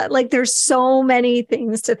glyphosate and that, like, there's so many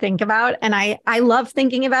things to think about. And I love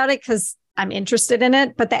thinking about it because I'm interested in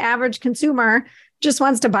it, but the average consumer just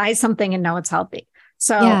wants to buy something and know it's healthy.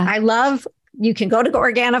 So I love, you can go to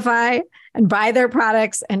Organifi and buy their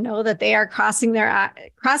products and know that they are crossing their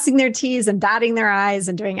T's and dotting their I's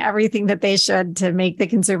and doing everything that they should to make the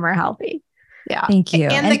consumer healthy. Yeah. Thank you.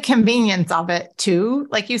 And the convenience of it too,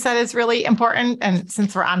 like you said, is really important. And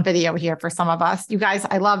since we're on video here for some of us, you guys,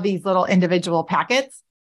 I love these little individual packets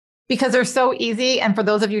because they're so easy. And for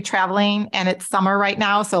those of you traveling, and it's summer right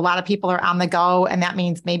now, so a lot of people are on the go, and that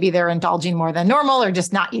means maybe they're indulging more than normal or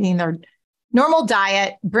just not eating their normal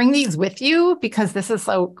diet. Bring these with you because this is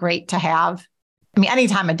so great to have. I mean, any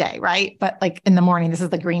time of day, right? But like in the morning, this is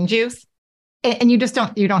the green juice. And you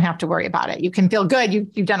don't have to worry about it. You can feel good.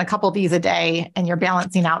 You've done a couple of these a day and you're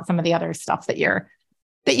balancing out some of the other stuff that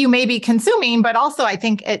you may be consuming. But also I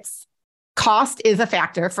think cost is a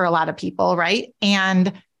factor for a lot of people, right?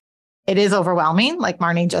 And it is overwhelming, like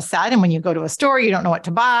Marnie just said. And when you go to a store, you don't know what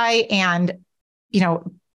to buy. And,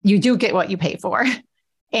 you do get what you pay for.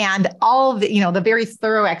 And all of the, the very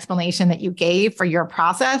thorough explanation that you gave for your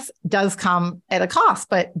process does come at a cost.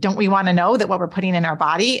 But don't we want to know that what we're putting in our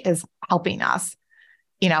body is helping us,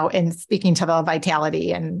 in speaking to the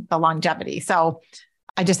vitality and the longevity. So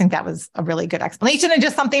I just think that was a really good explanation and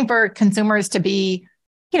just something for consumers to be,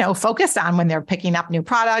 focused on when they're picking up new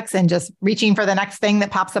products and just reaching for the next thing that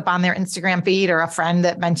pops up on their Instagram feed or a friend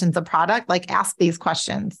that mentions a product, like ask these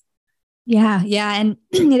questions. Yeah. Yeah. And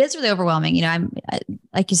it is really overwhelming.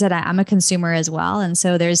 Like you said, I'm a consumer as well. And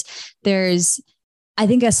so there's, I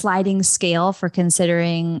think, a sliding scale for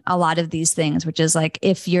considering a lot of these things, which is like,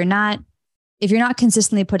 if you're not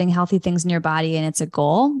consistently putting healthy things in your body and it's a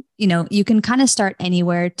goal, you can kind of start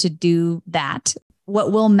anywhere to do that.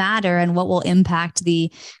 What will matter and what will impact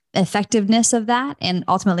the effectiveness of that and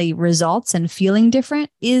ultimately results and feeling different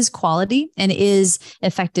is quality and is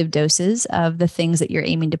effective doses of the things that you're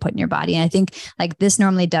aiming to put in your body. And I think like this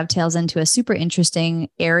normally dovetails into a super interesting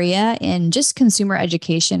area in just consumer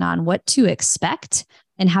education on what to expect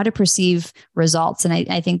and how to perceive results. And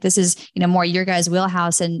I think this is, more your guys'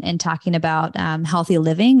 wheelhouse and talking about healthy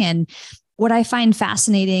living. And what I find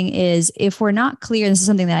fascinating is if we're not clear, this is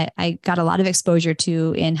something that I got a lot of exposure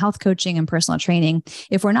to in health coaching and personal training.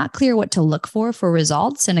 If we're not clear what to look for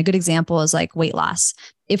results, and a good example is like weight loss.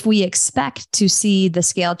 If we expect to see the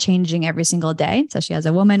scale changing every single day, especially as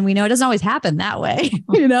a woman, we know it doesn't always happen that way.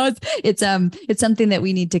 It's something that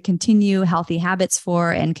we need to continue healthy habits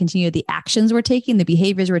for and continue the actions we're taking, the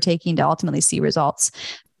behaviors we're taking to ultimately see results.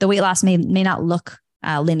 The weight loss may not look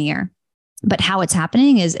linear. But how it's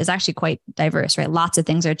happening is actually quite diverse, right? Lots of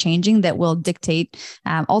things are changing that will dictate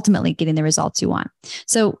ultimately getting the results you want.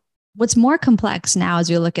 So what's more complex now as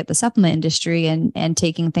we look at the supplement industry and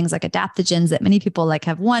taking things like adaptogens that many people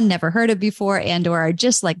have never heard of before and or are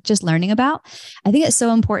just learning about. I think it's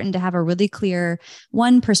so important to have a really clear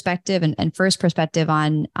perspective and first perspective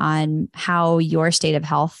on how your state of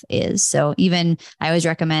health is. So even I always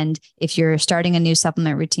recommend if you're starting a new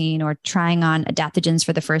supplement routine or trying on adaptogens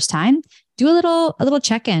for the first time, do a little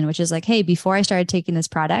check-in, which is like, hey, before I started taking this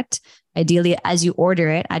product, ideally, as you order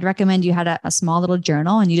it, I'd recommend you had a small little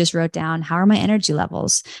journal and you just wrote down, how are my energy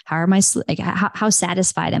levels? How are my, how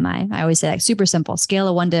satisfied am I? I always say super simple, scale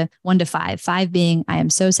of 1 to 5, 5 being, I am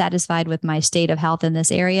so satisfied with my state of health in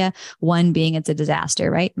this area. 1 being it's a disaster,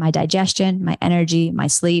 right? My digestion, my energy, my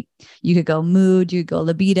sleep. You could go mood, you could go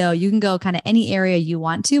libido, you can go kind of any area you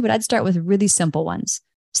want to, but I'd start with really simple ones.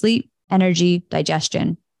 Sleep, energy,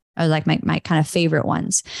 digestion are like my kind of favorite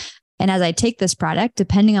ones. And as I take this product,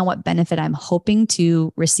 depending on what benefit I'm hoping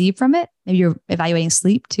to receive from it, maybe you're evaluating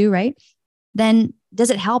sleep too, right? Then does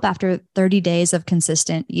it help after 30 days of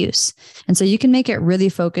consistent use? And so you can make it really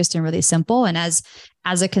focused and really simple. And as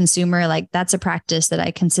a consumer, that's a practice that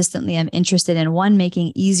I consistently am interested in,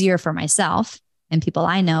 making easier for myself and people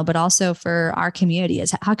I know, but also for our community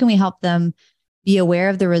is how can we help them be aware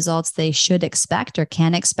of the results they should expect or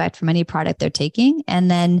can expect from any product they're taking? And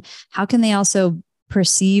then how can they also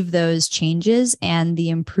perceive those changes and the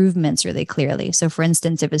improvements really clearly? So for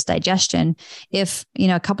instance, if it's digestion, if,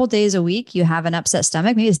 a couple days a week, you have an upset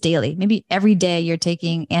stomach, maybe it's daily, maybe every day you're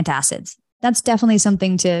taking antacids. That's definitely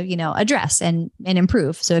something to, address and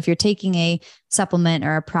improve. So if you're taking a supplement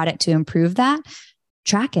or a product to improve that,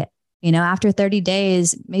 track it. After 30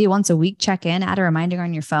 days, maybe once a week, check in, add a reminder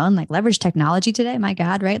on your phone, leverage technology today. My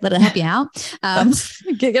God, right? Let it help you out.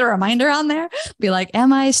 Get a reminder on there. Be like,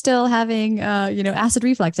 am I still having, acid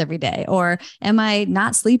reflux every day? Or am I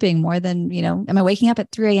not sleeping more than, am I waking up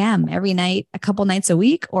at 3 a.m. every night, a couple nights a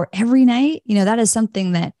week or every night? That is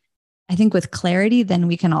something that I think with clarity, then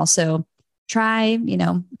we can also try,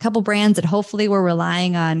 a couple brands that hopefully we're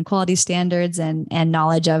relying on quality standards and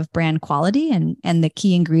knowledge of brand quality and the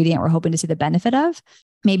key ingredient we're hoping to see the benefit of,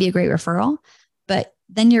 maybe a great referral. But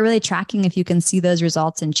then you're really tracking if you can see those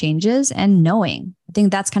results and changes and knowing. I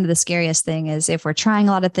think that's kind of the scariest thing is if we're trying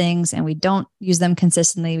a lot of things and we don't use them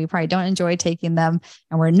consistently, we probably don't enjoy taking them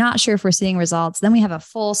and we're not sure if we're seeing results, then we have a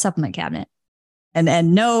full supplement cabinet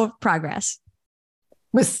and no progress.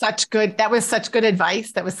 That was such good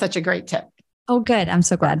advice. That was such a great tip. Oh, good. I'm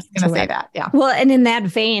so glad. I'm going to say that. Yeah. Well, and in that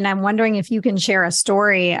vein, I'm wondering if you can share a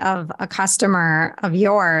story of a customer of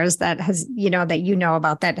yours that has,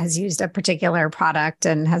 about that has used a particular product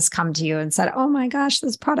and has come to you and said, oh my gosh,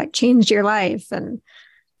 this product changed your life. And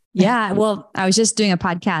yeah, well, I was just doing a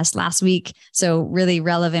podcast last week. So really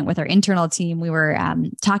relevant with our internal team. We were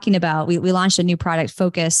talking about, we launched a new product,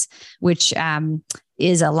 Focus, which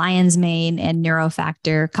is a lion's mane and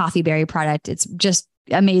neurofactor coffee berry product. It's just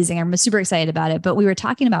amazing. I'm super excited about it. But we were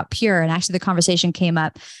talking about Pure, and actually the conversation came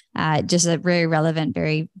up, just a very relevant,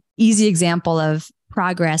 very easy example of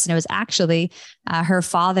progress. And it was actually her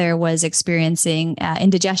father was experiencing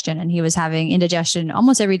indigestion, and he was having indigestion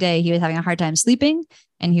almost every day. He was having a hard time sleeping,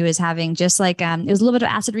 and he was having just like, it was a little bit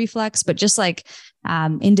of acid reflux, but just like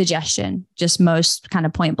indigestion, just most kind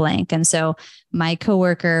of point blank. And so my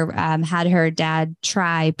coworker had her dad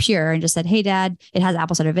try Pure and just said, hey, Dad, it has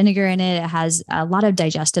apple cider vinegar in it. It has a lot of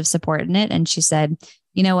digestive support in it. And she said,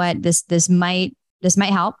 you know what, this might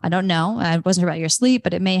help. I don't know. It wasn't about your sleep,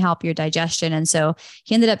 but it may help your digestion. And so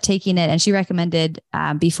he ended up taking it, and she recommended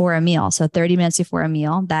before a meal. So 30 minutes before a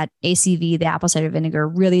meal, that ACV, the apple cider vinegar,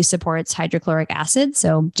 really supports hydrochloric acid.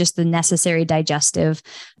 So just the necessary digestive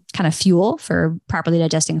kind of fuel for properly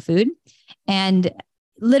digesting food. And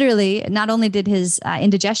literally, not only did his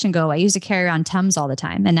indigestion go away, I used to carry around Tums all the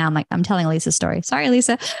time. And now I'm telling Lisa's story. Sorry,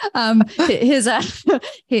 Lisa.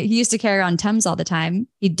 He used to carry around Tums all the time.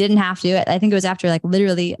 He didn't have to. I think it was after like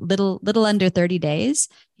literally little under 30 days,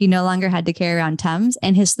 he no longer had to carry around Tums,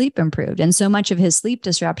 and his sleep improved. And so much of his sleep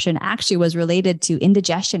disruption actually was related to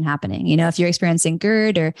indigestion happening. If you're experiencing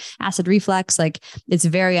GERD or acid reflux, like it's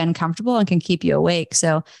very uncomfortable and can keep you awake.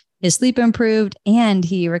 So his sleep improved, and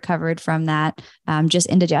he recovered from that just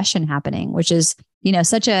indigestion happening, which is,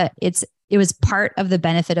 it was part of the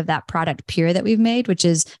benefit of that product Pure that we've made, which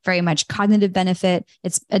is very much cognitive benefit.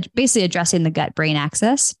 It's basically addressing the gut-brain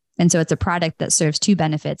axis. And so it's a product that serves two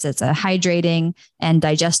benefits. It's a hydrating and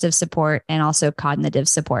digestive support, and also cognitive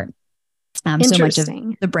support. So much of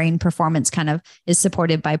the brain performance kind of is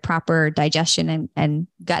supported by proper digestion and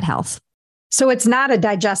gut health. So it's not a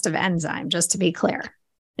digestive enzyme, just to be clear.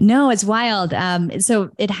 No, it's wild. So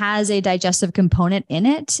it has a digestive component in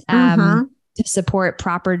it to support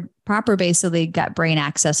proper basically gut-brain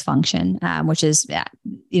axis function, which is,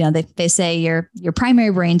 they say your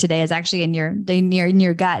primary brain today is actually in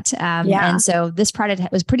your gut. And so this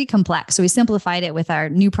product was pretty complex. So we simplified it with our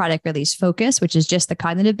new product release, Focus, which is just the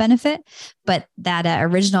cognitive benefit. But that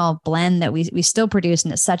original blend that we still produce,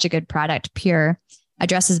 and it's such a good product, Pure,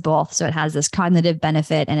 addresses both. So it has this cognitive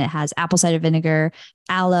benefit, and it has apple cider vinegar,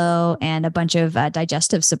 aloe, and a bunch of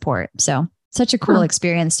digestive support. So such a cool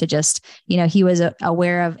experience to just, he was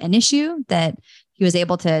aware of an issue that he was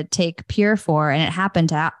able to take Pure for, and it happened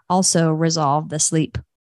to also resolve the sleep.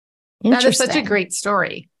 That is such a great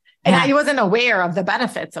story. And I wasn't aware of the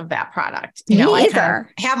benefits of that product. I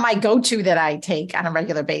have my go-to that I take on a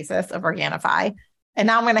regular basis of Organifi. And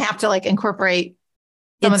now I'm going to have to incorporate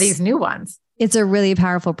some of these new ones. It's a really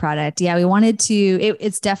powerful product. Yeah, we wanted to,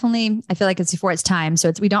 it's definitely, I feel like it's before its time.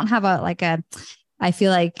 So we don't have I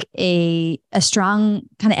feel like a strong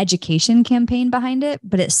kind of education campaign behind it,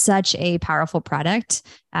 but it's such a powerful product.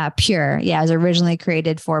 Pure. Yeah. It was originally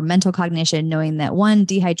created for mental cognition, knowing that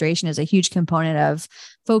dehydration is a huge component of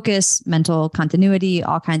focus, mental continuity,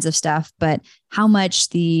 all kinds of stuff, but how much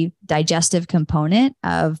the digestive component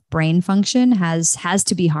of brain function has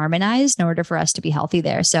to be harmonized in order for us to be healthy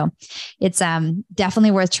there. So it's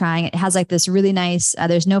definitely worth trying. It has this really nice,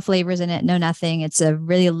 there's no flavors in it, no nothing. It's a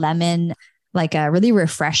really lemon, a really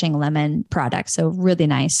refreshing lemon product. So really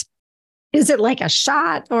nice. Is it like a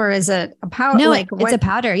shot, or is it a powder? No, it's a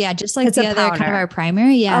powder. Yeah. Just like the other kind of our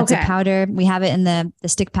primary. Yeah. Okay. It's a powder. We have it in the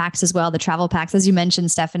stick packs as well. The travel packs, as you mentioned,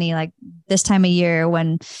 Stephanie, this time of year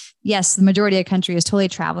when, yes, the majority of the country is totally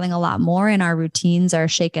traveling a lot more and our routines are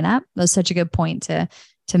shaken up. That was such a good point to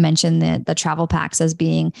mention the travel packs as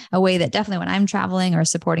being a way that definitely when I'm traveling or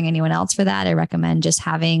supporting anyone else for that, I recommend just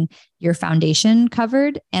having your foundation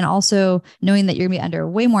covered, and also knowing that you're going to be under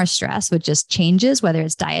way more stress with just changes, whether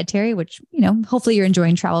it's dietary, which, hopefully you're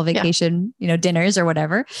enjoying travel, vacation, dinners or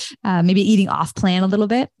whatever, maybe eating off plan a little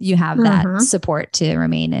bit. You have that support to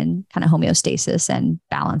remain in kind of homeostasis and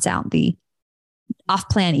balance out the off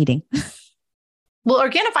plan eating. Well,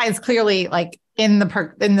 Organifi is clearly in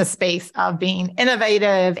the space of being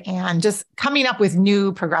innovative and just coming up with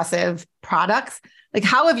new progressive products. Like,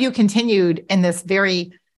 how have you continued in this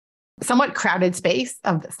very somewhat crowded space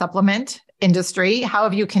of the supplement industry? How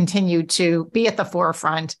have you continued to be at the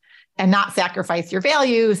forefront and not sacrifice your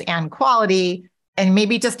values and quality? And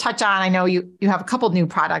maybe just touch on, I know you have a couple new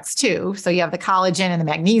products too. So you have the collagen and the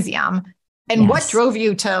magnesium. And what drove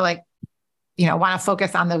you to want to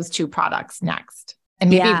focus on those two products next? And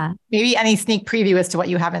maybe any sneak preview as to what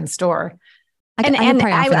you have in store.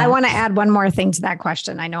 I want to add one more thing to that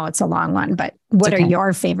question. I know it's a long one, but what are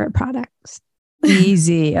your favorite products?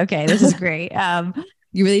 Easy. Okay. This is great.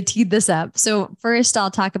 You really teed this up. So first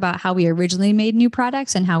I'll talk about how we originally made new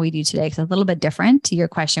products and how we do today. Because it's a little bit different to your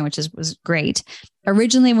question, which was great.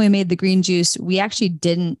 Originally, when we made the green juice, we actually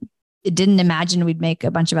didn't imagine we'd make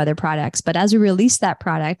a bunch of other products. But as we released that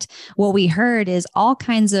product, what we heard is all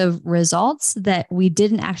kinds of results that we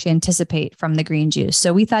didn't actually anticipate from the green juice.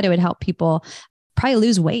 So we thought it would help people probably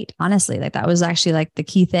lose weight. Honestly, like that was actually like the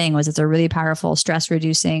key thing was it's a really powerful stress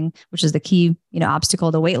reducing, which is the key,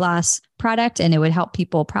 obstacle to weight loss product. And it would help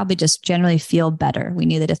people probably just generally feel better. We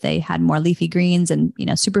knew that if they had more leafy greens and,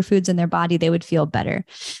 superfoods in their body, they would feel better.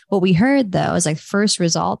 What we heard though, is like first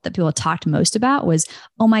result that people talked most about was,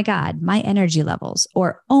 oh my God, my energy levels,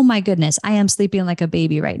 or, oh my goodness, I am sleeping like a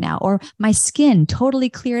baby right now, or my skin totally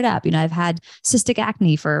cleared up. I've had cystic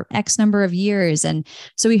acne for X number of years. And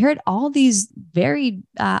so we heard all these very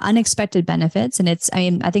unexpected benefits. And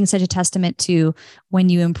I think such a testament to when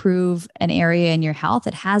you improve an area in your health,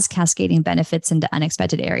 it has cascading benefits into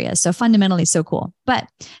unexpected areas. So fundamentally so cool. But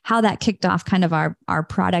how that kicked off kind of our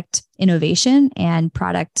product innovation and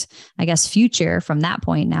product, I guess, future from that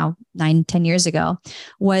point now 9-10 years ago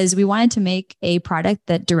was we wanted to make a product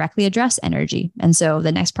that directly addressed energy. And so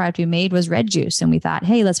the next product we made was red juice. And we thought,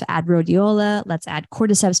 hey, let's add rhodiola, let's add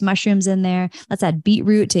cordyceps mushrooms in there. Let's add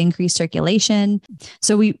beetroot to increase circulation.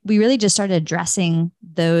 So we really just started addressing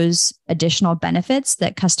those additional benefits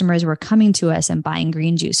that customers were coming to us and buying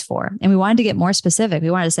green juice for. And we wanted to get more specific.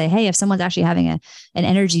 We wanted to say, hey, if someone's actually having an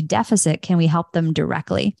energy deficit, can we help them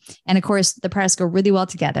directly? And of course, the products go really well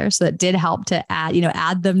together. So it did help to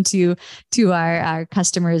add them to our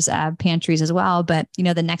customers' pantries as well. But,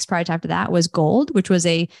 the next product after that was Gold, which was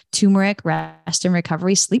a turmeric rest and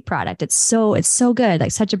recovery sleep product. It's so good.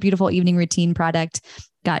 Like such a beautiful evening routine product.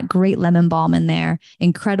 Got great lemon balm in there.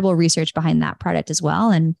 Incredible research behind that product as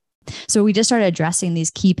well. And so we just started addressing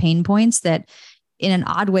these key pain points that in an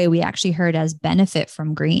odd way, we actually heard as benefit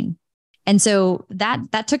from green. And so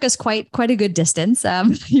that took us quite a good distance.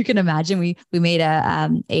 You can imagine we made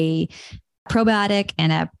a probiotic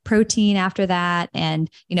and a protein after that. And,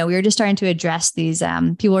 we were just starting to address these,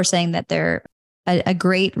 people were saying that they're a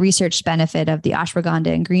great research benefit of the ashwagandha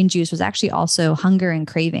and green juice was actually also hunger and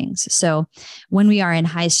cravings. So when we are in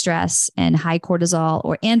high stress and high cortisol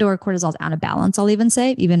or cortisol's out of balance, I'll even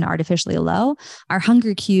say, even artificially low, our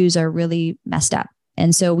hunger cues are really messed up.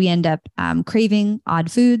 And so we end up craving odd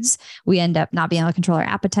foods. We end up not being able to control our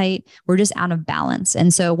appetite. We're just out of balance.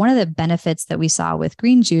 And so one of the benefits that we saw with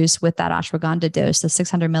green juice with that ashwagandha dose, the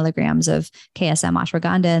 600 milligrams of KSM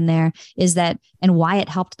ashwagandha in there is that, and why it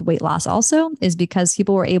helped the weight loss also is because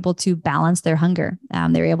people were able to balance their hunger.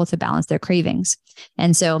 They were able to balance their cravings.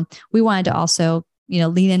 And so we wanted to also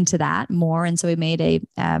lean into that more. And so we made a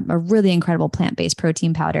really incredible plant-based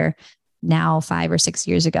protein powder now 5 or 6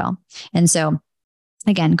 years ago. And so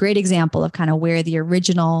again, great example of kind of where the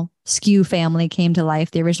original SKU family came to life,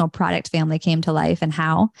 the original product family came to life and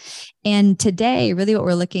how. And today, really what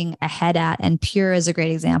we're looking ahead at, and Pure is a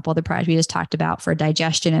great example, the product we just talked about for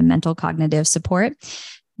digestion and mental cognitive support.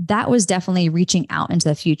 That was definitely reaching out into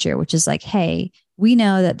the future, which is like, hey, we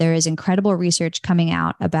know that there is incredible research coming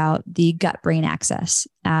out about the gut-brain axis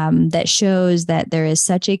that shows that there is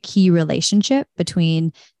such a key relationship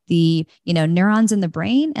between the neurons in the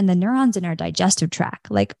brain and the neurons in our digestive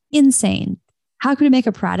tract, like insane. How could we make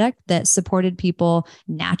a product that supported people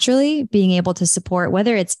naturally being able to support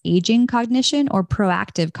whether it's aging cognition or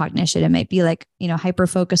proactive cognition? It might be like, hyper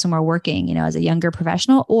focus when we're working, as a younger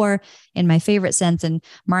professional, or in my favorite sense. And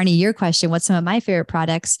Marnie, your question, what's some of my favorite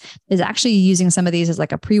products is actually using some of these as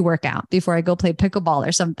like a pre-workout before I go play pickleball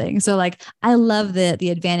or something. So like, I love the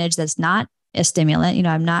advantage that's not a stimulant.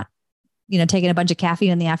 I'm not taking a bunch of caffeine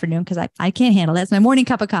in the afternoon because I can't handle it. It's my morning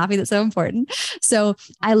cup of coffee that's so important. So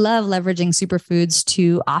I love leveraging superfoods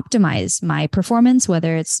to optimize my performance,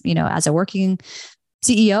 whether it's, as a working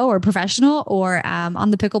CEO or professional or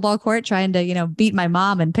on the pickleball court trying to, beat my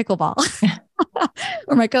mom in pickleball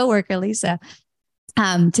or my coworker, Lisa.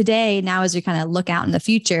 Today, now, as we kind of look out in the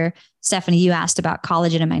future, Stephanie, you asked about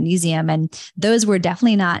collagen and magnesium, and those were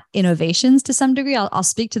definitely not innovations to some degree. I'll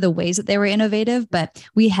speak to the ways that they were innovative, but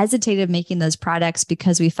we hesitated making those products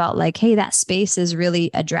because we felt like, hey, that space is really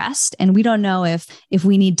addressed, and we don't know if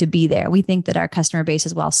we need to be there. We think that our customer base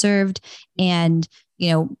is well served, and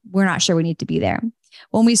we're not sure we need to be there.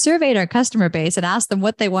 When we surveyed our customer base and asked them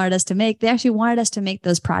what they wanted us to make, they actually wanted us to make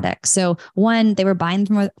those products. So one, they were buying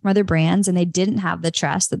from other brands and they didn't have the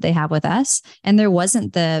trust that they have with us. And there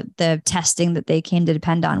wasn't the testing that they came to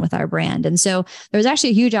depend on with our brand. And so there was actually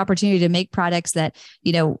a huge opportunity to make products that,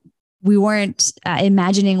 we weren't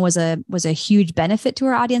imagining was a huge benefit to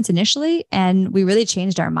our audience initially. And we really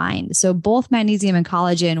changed our mind. So both magnesium and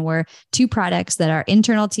collagen were two products that our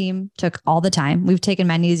internal team took all the time. We've taken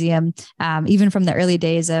magnesium, even from the early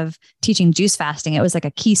days of teaching juice fasting. It was like a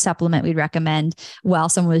key supplement we'd recommend while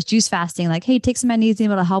someone was juice fasting, like, hey, take some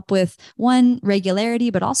magnesium. It'll help with one, regularity,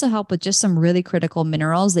 but also help with just some really critical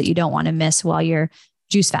minerals that you don't want to miss while you're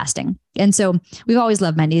juice fasting. And so we've always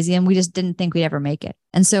loved magnesium. We just didn't think we'd ever make it.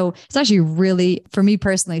 And so it's actually really, for me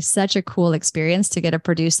personally, such a cool experience to get to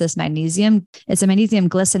produce this magnesium. It's a magnesium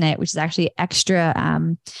glycinate, which is actually extra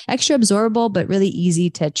absorbable, but really easy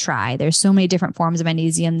to try. There's so many different forms of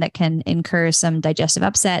magnesium that can incur some digestive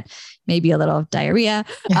upset, maybe a little diarrhea.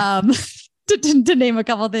 Yeah. To name a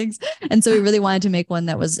couple of things. And so we really wanted to make one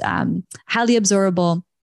that was highly absorbable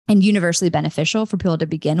and universally beneficial for people to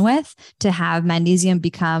begin with, to have magnesium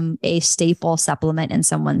become a staple supplement in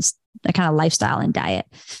someone's kind of lifestyle and diet.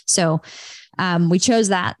 So we chose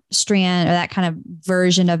that strand or that kind of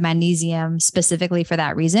version of magnesium specifically for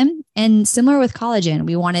that reason. And similar with collagen,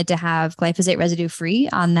 we wanted to have glyphosate residue free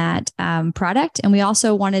on that product. And we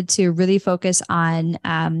also wanted to really focus on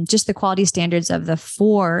just the quality standards of the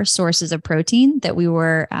 4 sources of protein that we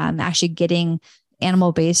were actually getting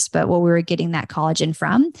animal-based, but what we were getting that collagen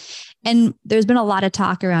from. And there's been a lot of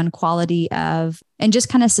talk around quality of, and just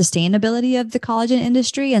kind of sustainability of the collagen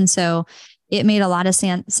industry. And so it made a lot of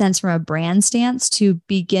sense from a brand stance to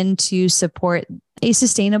begin to support a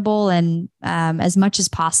sustainable and as much as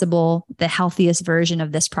possible, the healthiest version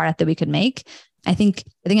of this product that we could make. I think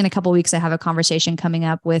in a couple of weeks, I have a conversation coming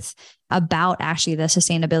up about actually the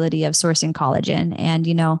sustainability of sourcing collagen. And,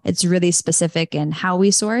 it's really specific in how we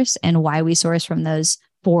source and why we source from those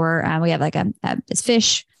 4. We have it's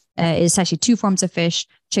fish. It's actually 2 forms of fish,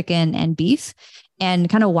 chicken and beef, and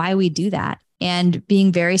kind of why we do that. And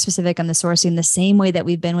being very specific on the sourcing, the same way that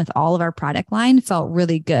we've been with all of our product line, felt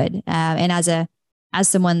really good. And as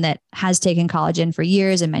someone that has taken collagen for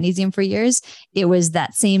years and magnesium for years, it was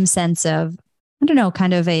that same sense of,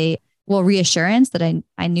 kind of reassurance that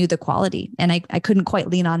I knew the quality, and I couldn't quite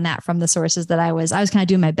lean on that from the sources that I was kind of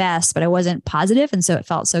doing my best, but I wasn't positive. And so it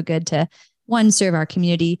felt so good to, one, serve our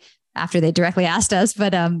community after they directly asked us,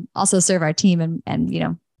 but also serve our team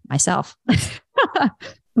and myself.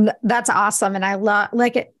 That's awesome. And I love,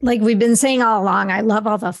 like we've been saying all along, I love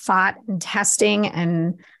all the thought and testing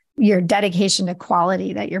and your dedication to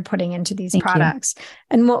quality that you're putting into these products.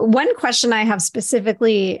 And one question I have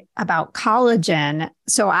specifically about collagen.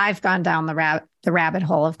 So I've gone down the rabbit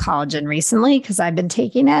hole of collagen recently because I've been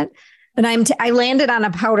taking it, and I landed on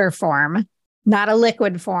a powder form, not a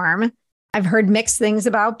liquid form. I've heard mixed things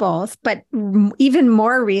about both, but even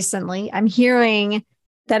more recently, I'm hearing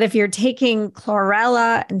that if you're taking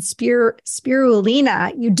chlorella and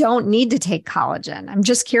spirulina, you don't need to take collagen. I'm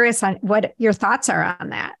just curious on what your thoughts are on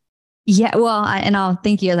that. Yeah, well, and I'll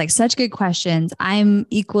thank you. Like, such good questions. I'm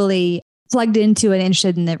equally plugged into and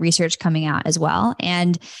interested in the research coming out as well.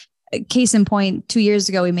 And case in point, 2 years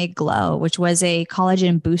ago, we made Glow, which was a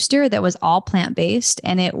collagen booster that was all plant-based.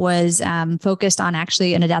 And it was focused on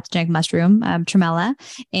actually an adaptogenic mushroom, tremella,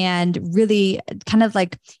 and really kind of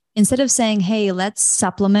like, instead of saying, hey, let's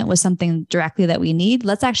supplement with something directly that we need,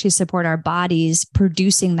 let's actually support our bodies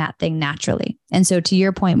producing that thing naturally. And so to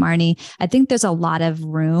your point, Marnie, I think there's a lot of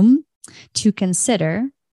room to consider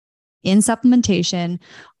in supplementation,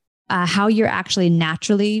 how you're actually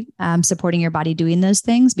naturally supporting your body doing those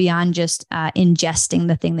things beyond just ingesting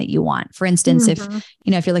the thing that you want. For instance, if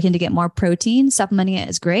you're looking to get more protein, supplementing it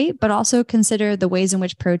is great, but also consider the ways in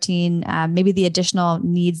which protein, maybe the additional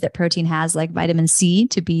needs that protein has, like vitamin C,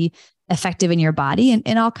 to be effective in your body,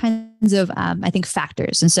 and all kinds of, I think,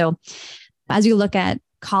 factors. And so as you look at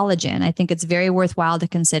collagen, I think it's very worthwhile to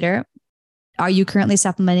consider, are you currently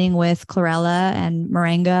supplementing with chlorella and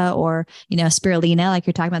moringa or, spirulina, like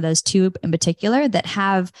you're talking about, those 2 in particular that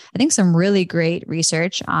have, I think, some really great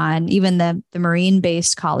research on even the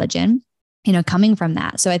marine-based collagen, coming from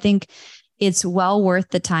that. So I think it's well worth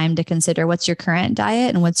the time to consider what's your current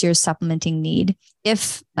diet and what's your supplementing need.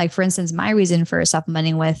 If, like, for instance, my reason for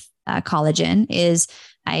supplementing with collagen is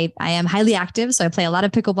I am highly active. So I play a lot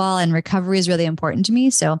of pickleball, and recovery is really important to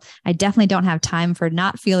me. So I definitely don't have time for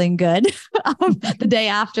not feeling good the day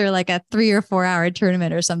after like a 3 or 4 hour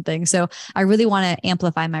tournament or something. So I really want to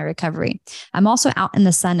amplify my recovery. I'm also out in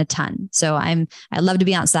the sun a ton. So I love to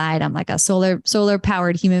be outside. I'm like a solar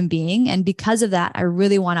powered human being. And because of that, I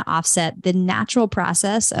really want to offset the natural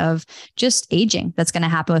process of just aging that's going to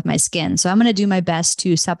happen with my skin. So I'm going to do my best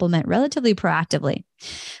to supplement relatively proactively.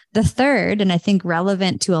 The third, and I think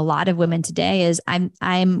relevant to a lot of women today, is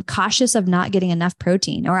I'm cautious of not getting enough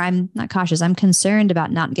protein, or I'm not cautious. I'm concerned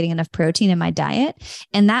about not getting enough protein in my diet.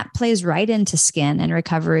 And that plays right into skin and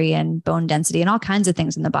recovery and bone density and all kinds of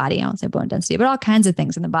things in the body. I won't say bone density, but all kinds of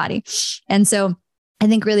things in the body. And so I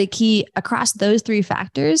think really key across those three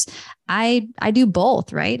factors, I do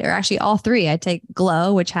both, right? Or actually all three. I take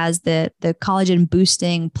Glow, which has the collagen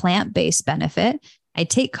boosting plant-based benefit. I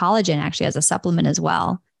take collagen actually as a supplement as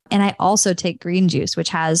well. And I also take green juice, which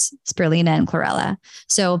has spirulina and chlorella.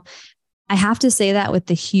 So I have to say that with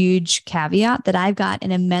the huge caveat that I've got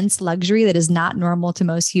an immense luxury that is not normal to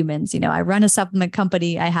most humans. You know, I run a supplement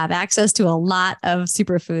company. I have access to a lot of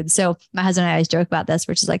superfoods. So my husband and I always joke about this,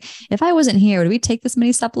 which is like, if I wasn't here, would we take this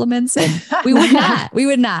many supplements? And we would not. We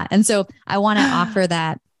would not. And so I want to offer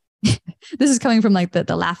that. This is coming from like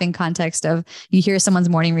the laughing context of you hear someone's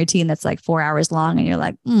morning routine that's like 4 hours long and you're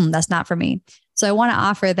like, that's not for me. So I want to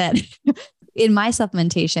offer that in my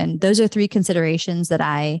supplementation, those are three considerations that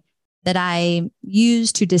I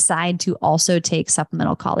use to decide to also take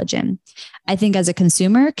supplemental collagen. I think as a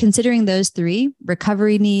consumer, considering those three: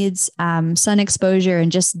 recovery needs, sun exposure,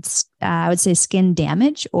 and just, I would say skin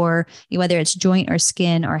damage, or whether it's joint or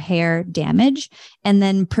skin or hair damage, and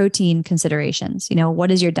then protein considerations. You know, what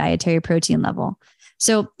is your dietary protein level?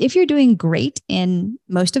 So if you're doing great in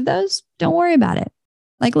most of those, don't worry about it.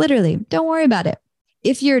 Like literally, don't worry about it.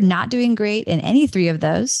 If you're not doing great in any three of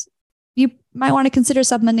those, you might want to consider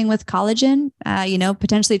supplementing with collagen,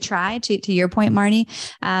 potentially try to your point, Marnie.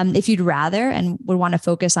 If you'd rather and would want to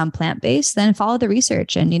focus on plant-based, then follow the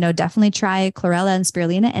research and, definitely try chlorella and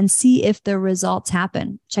spirulina and see if the results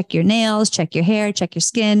happen. Check your nails, check your hair, check your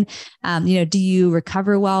skin. Do you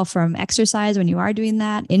recover well from exercise when you are doing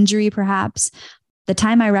that? Injury, perhaps. The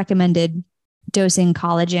time I recommended dosing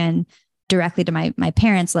collagen directly to my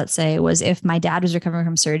parents, let's say, was if my dad was recovering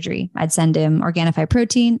from surgery. I'd send him Organifi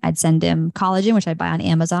protein. I'd send him collagen, which I'd buy on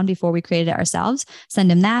Amazon before we created it ourselves, send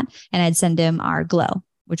him that. And I'd send him our Glow,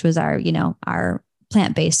 which was our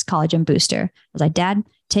plant-based collagen booster. I was like, Dad,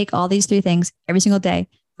 take all these three things every single day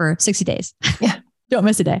for 60 days. Yeah. Don't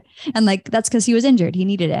miss a day. And that's because he was injured. He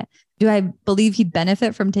needed it. Do I believe he'd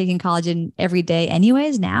benefit from taking collagen every day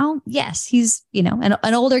anyways now? Yes. He's,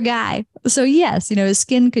 an older guy. So yes, his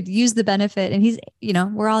skin could use the benefit, and he's,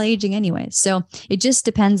 we're all aging anyways. So it just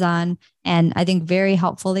depends on, and I think very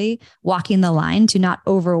helpfully, walking the line to not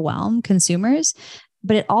overwhelm consumers.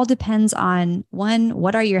 But it all depends on, one,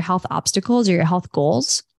 what are your health obstacles or your health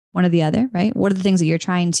goals? One or the other, right? What are the things that you're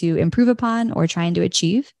trying to improve upon or trying to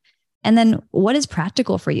achieve? And then what is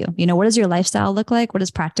practical for you? What does your lifestyle look like? What is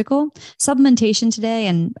practical? Supplementation today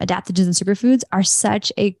and adaptogens and superfoods are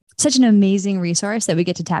such an amazing resource that we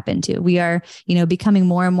get to tap into. We are, becoming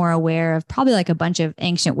more and more aware of probably like a bunch of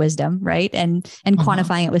ancient wisdom, right? And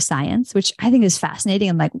quantifying it with science, which I think is fascinating,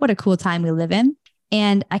 and like, what a cool time we live in.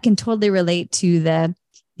 And I can totally relate to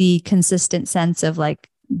the consistent sense of like,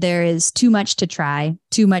 there is too much to try,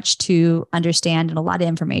 too much to understand, and a lot of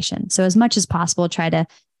information. So as much as possible, try to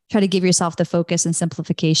give yourself the focus and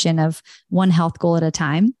simplification of one health goal at a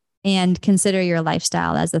time, and consider your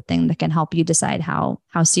lifestyle as the thing that can help you decide how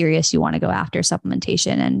serious you want to go after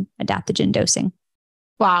supplementation and adaptogen dosing.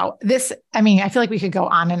 Wow. I feel like we could go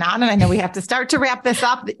on, and I know we have to start to wrap this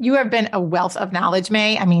up. You have been a wealth of knowledge,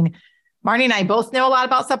 Mae. Marnie and I both know a lot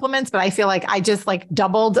about supplements, but I feel like I just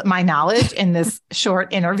doubled my knowledge in this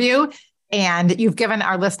short interview, and you've given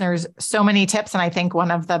our listeners so many tips. And I think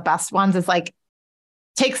one of the best ones is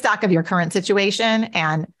take stock of your current situation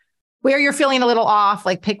and where you're feeling a little off,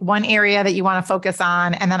 pick one area that you want to focus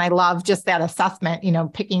on. And then I love just that assessment,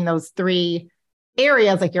 picking those three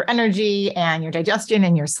areas, like your energy and your digestion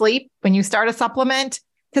and your sleep when you start a supplement,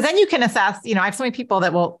 because then you can assess, I have so many people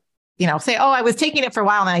that will, say, oh, I was taking it for a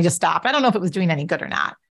while and then I just stopped. I don't know if it was doing any good or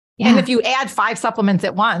not. Yeah. And if you add 5 supplements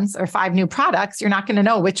at once or 5 new products, you're not going to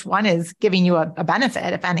know which one is giving you a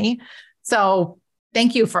benefit, if any. So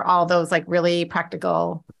thank you for all those really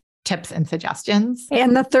practical tips and suggestions.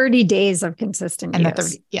 And the 30 days of consistent And use. the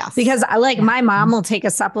 30, yes. Because my mom will take a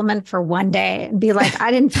supplement for one day and be like,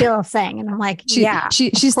 I didn't feel a thing. And I'm like,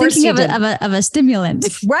 she's thinking of a stimulant.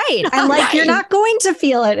 Right. I'm like, you're not going to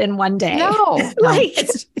feel it in one day. No,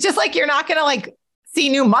 it's just like, you're not going to like see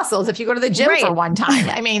new muscles if you go to the gym for one time.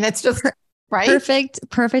 I mean, it's just right. Perfect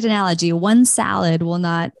analogy. One salad will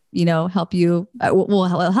not, help you, will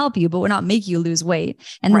help you, but will not make you lose weight.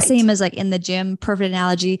 And the same as like in the gym, perfect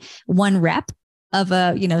analogy, one rep of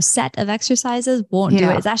a, set of exercises won't do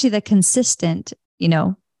it. It's actually the consistent,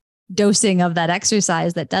 dosing of that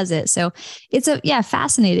exercise that does it. So it's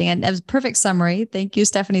fascinating. And that was a perfect summary. Thank you,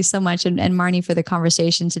 Stephanie, so much. And Marnie for the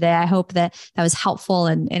conversation today. I hope that was helpful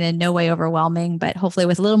and in no way overwhelming, but hopefully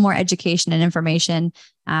with a little more education and information,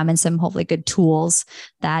 and some hopefully good tools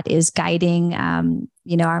that is guiding,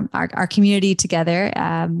 our community together,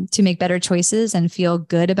 to make better choices and feel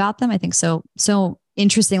good about them. I think so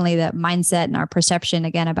interestingly, that mindset and our perception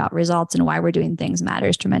again about results and why we're doing things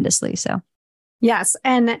matters tremendously. So. Yes.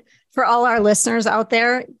 And for all our listeners out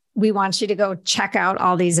there, we want you to go check out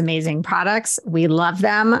all these amazing products. We love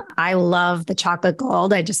them. I love the chocolate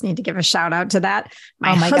gold. I just need to give a shout out to that.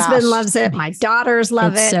 My husband loves it. My daughters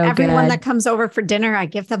love it. So everyone good. that comes over for dinner, I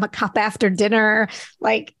give them a cup after dinner.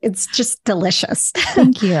 Like, it's just delicious.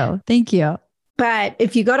 Thank you. Thank you. But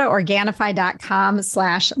if you go to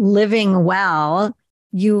Organifi.com/livingwell,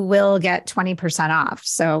 you will get 20% off.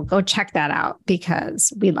 So go check that out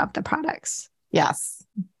because we love the products. Yes.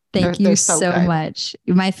 Thank you so much.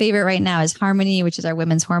 My favorite right now is Harmony, which is our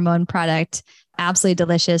women's hormone product. Absolutely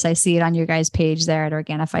delicious. I see it on your guys' page there at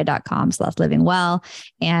Organifi.com/livingwell.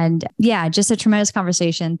 And just a tremendous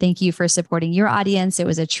conversation. Thank you for supporting your audience. It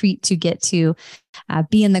was a treat to get to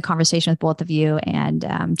be in the conversation with both of you. And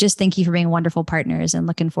just thank you for being wonderful partners and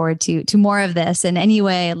looking forward to more of this. And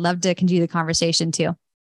anyway, I'd love to continue the conversation too.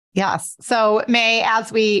 Yes. So Mae,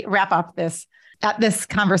 as we wrap up this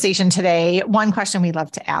conversation today, one question we love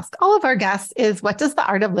to ask all of our guests is, what does the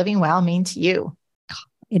art of living well mean to you?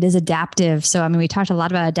 It is adaptive. So, we talked a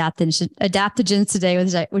lot about adaptogens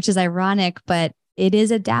today, which is ironic, but it is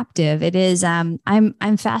adaptive. It is, I'm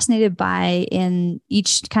fascinated by in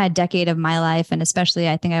each kind of decade of my life. And especially,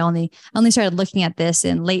 I think I only started looking at this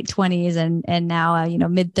in late 20s and now,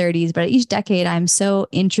 mid 30s, but each decade I'm so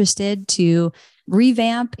interested to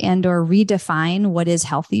revamp and or redefine what is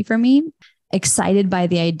healthy for me. Excited by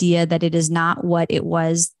the idea that it is not what it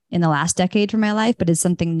was in the last decade for my life, but it's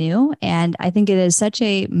something new. And I think it is such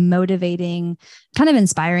a motivating, kind of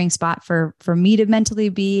inspiring spot for me to mentally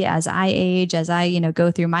be as I age, as I,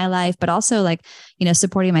 go through my life, but also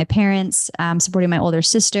supporting my parents, supporting my older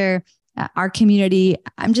sister, our community.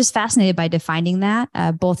 I'm just fascinated by defining that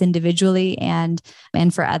both individually and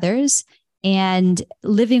for others. And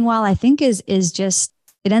living well, I think is just,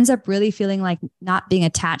 it ends up really feeling like not being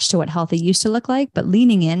attached to what healthy used to look like, but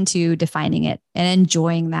leaning into defining it and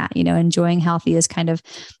enjoying that, enjoying healthy is kind of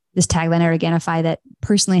this tagline at Organifi that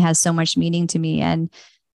personally has so much meaning to me. And,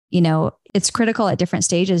 it's critical at different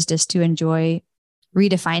stages just to enjoy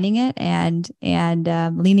redefining it and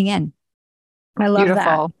leaning in. I love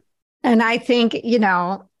that. And I think,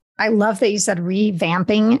 I love that you said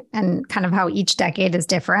revamping and kind of how each decade is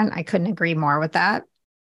different. I couldn't agree more with that.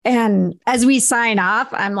 And as we sign off,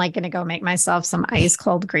 I'm like going to go make myself some ice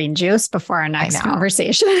cold green juice before our next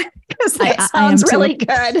conversation because that sounds really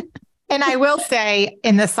good. And I will say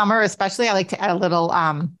in the summer, especially, I like to add a little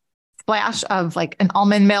splash of like an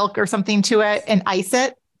almond milk or something to it and ice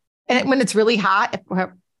it. And when it's really hot,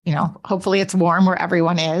 hopefully it's warm where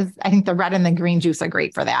everyone is. I think the red and the green juice are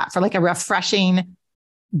great for that, for like a refreshing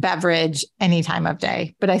beverage any time of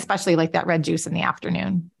day, but I especially like that red juice in the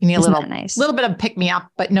afternoon. You need a little bit of pick me up,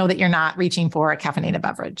 but know that you're not reaching for a caffeinated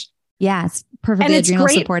beverage. Yeah, it's perfectly adrenal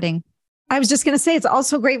supporting. I was just going to say, it's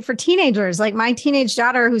also great for teenagers. Like my teenage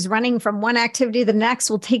daughter who's running from one activity to the next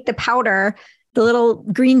will take the powder, the little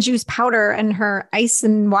green juice powder and her ice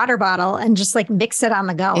and water bottle and just like mix it on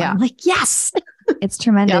the go. Yeah. I'm like, yes. It's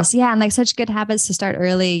tremendous. Yeah. And like such good habits to start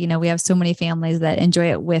early. We have so many families that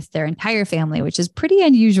enjoy it with their entire family, which is pretty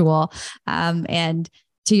unusual. And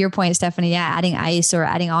to your point, Stephanie, adding ice or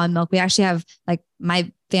adding almond milk, we actually have like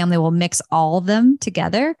my family will mix all of them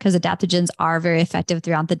together because adaptogens are very effective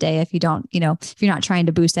throughout the day. If you don't, if you're not trying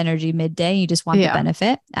to boost energy midday, you just want the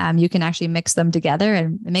benefit. You can actually mix them together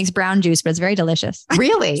and it makes brown juice, but it's very delicious.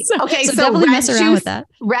 Really? Okay. So definitely mess around with that.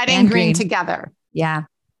 Red and green together. Yeah.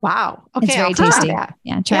 Wow. Okay. It's very tasty.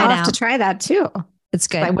 Yeah. Try it out. I'll have to try that too. It's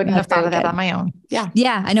good. I wouldn't have thought of that on my own. Yeah.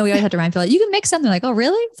 Yeah. I know we always have to remind people, you can mix something like, oh,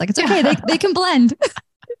 really? It's like, it's okay. They can blend.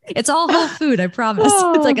 It's all whole food. I promise.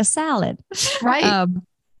 It's like a salad. Right.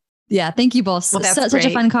 Yeah. Thank you both. Well, that's Such a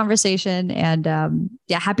great. fun conversation, and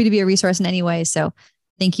happy to be a resource in any way. So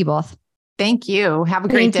thank you both. Thank you. Have a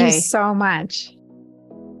great day. Thank you so much.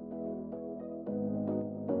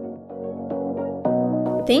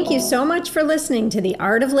 Thank you so much for listening to the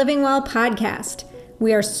Art of Living Well podcast.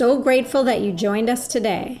 We are so grateful that you joined us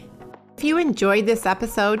today. If you enjoyed this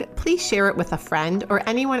episode, please share it with a friend or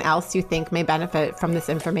anyone else you think may benefit from this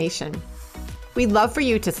information. We'd love for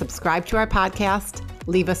you to subscribe to our podcast,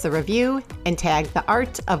 leave us a review, and tag the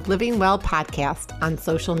Art of Living Well podcast on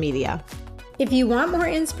social media. If you want more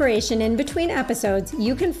inspiration in between episodes,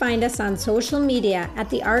 you can find us on social media at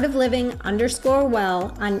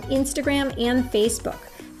theartofliving_well on Instagram and Facebook,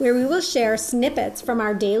 where we will share snippets from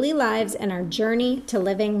our daily lives and our journey to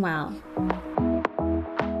living well.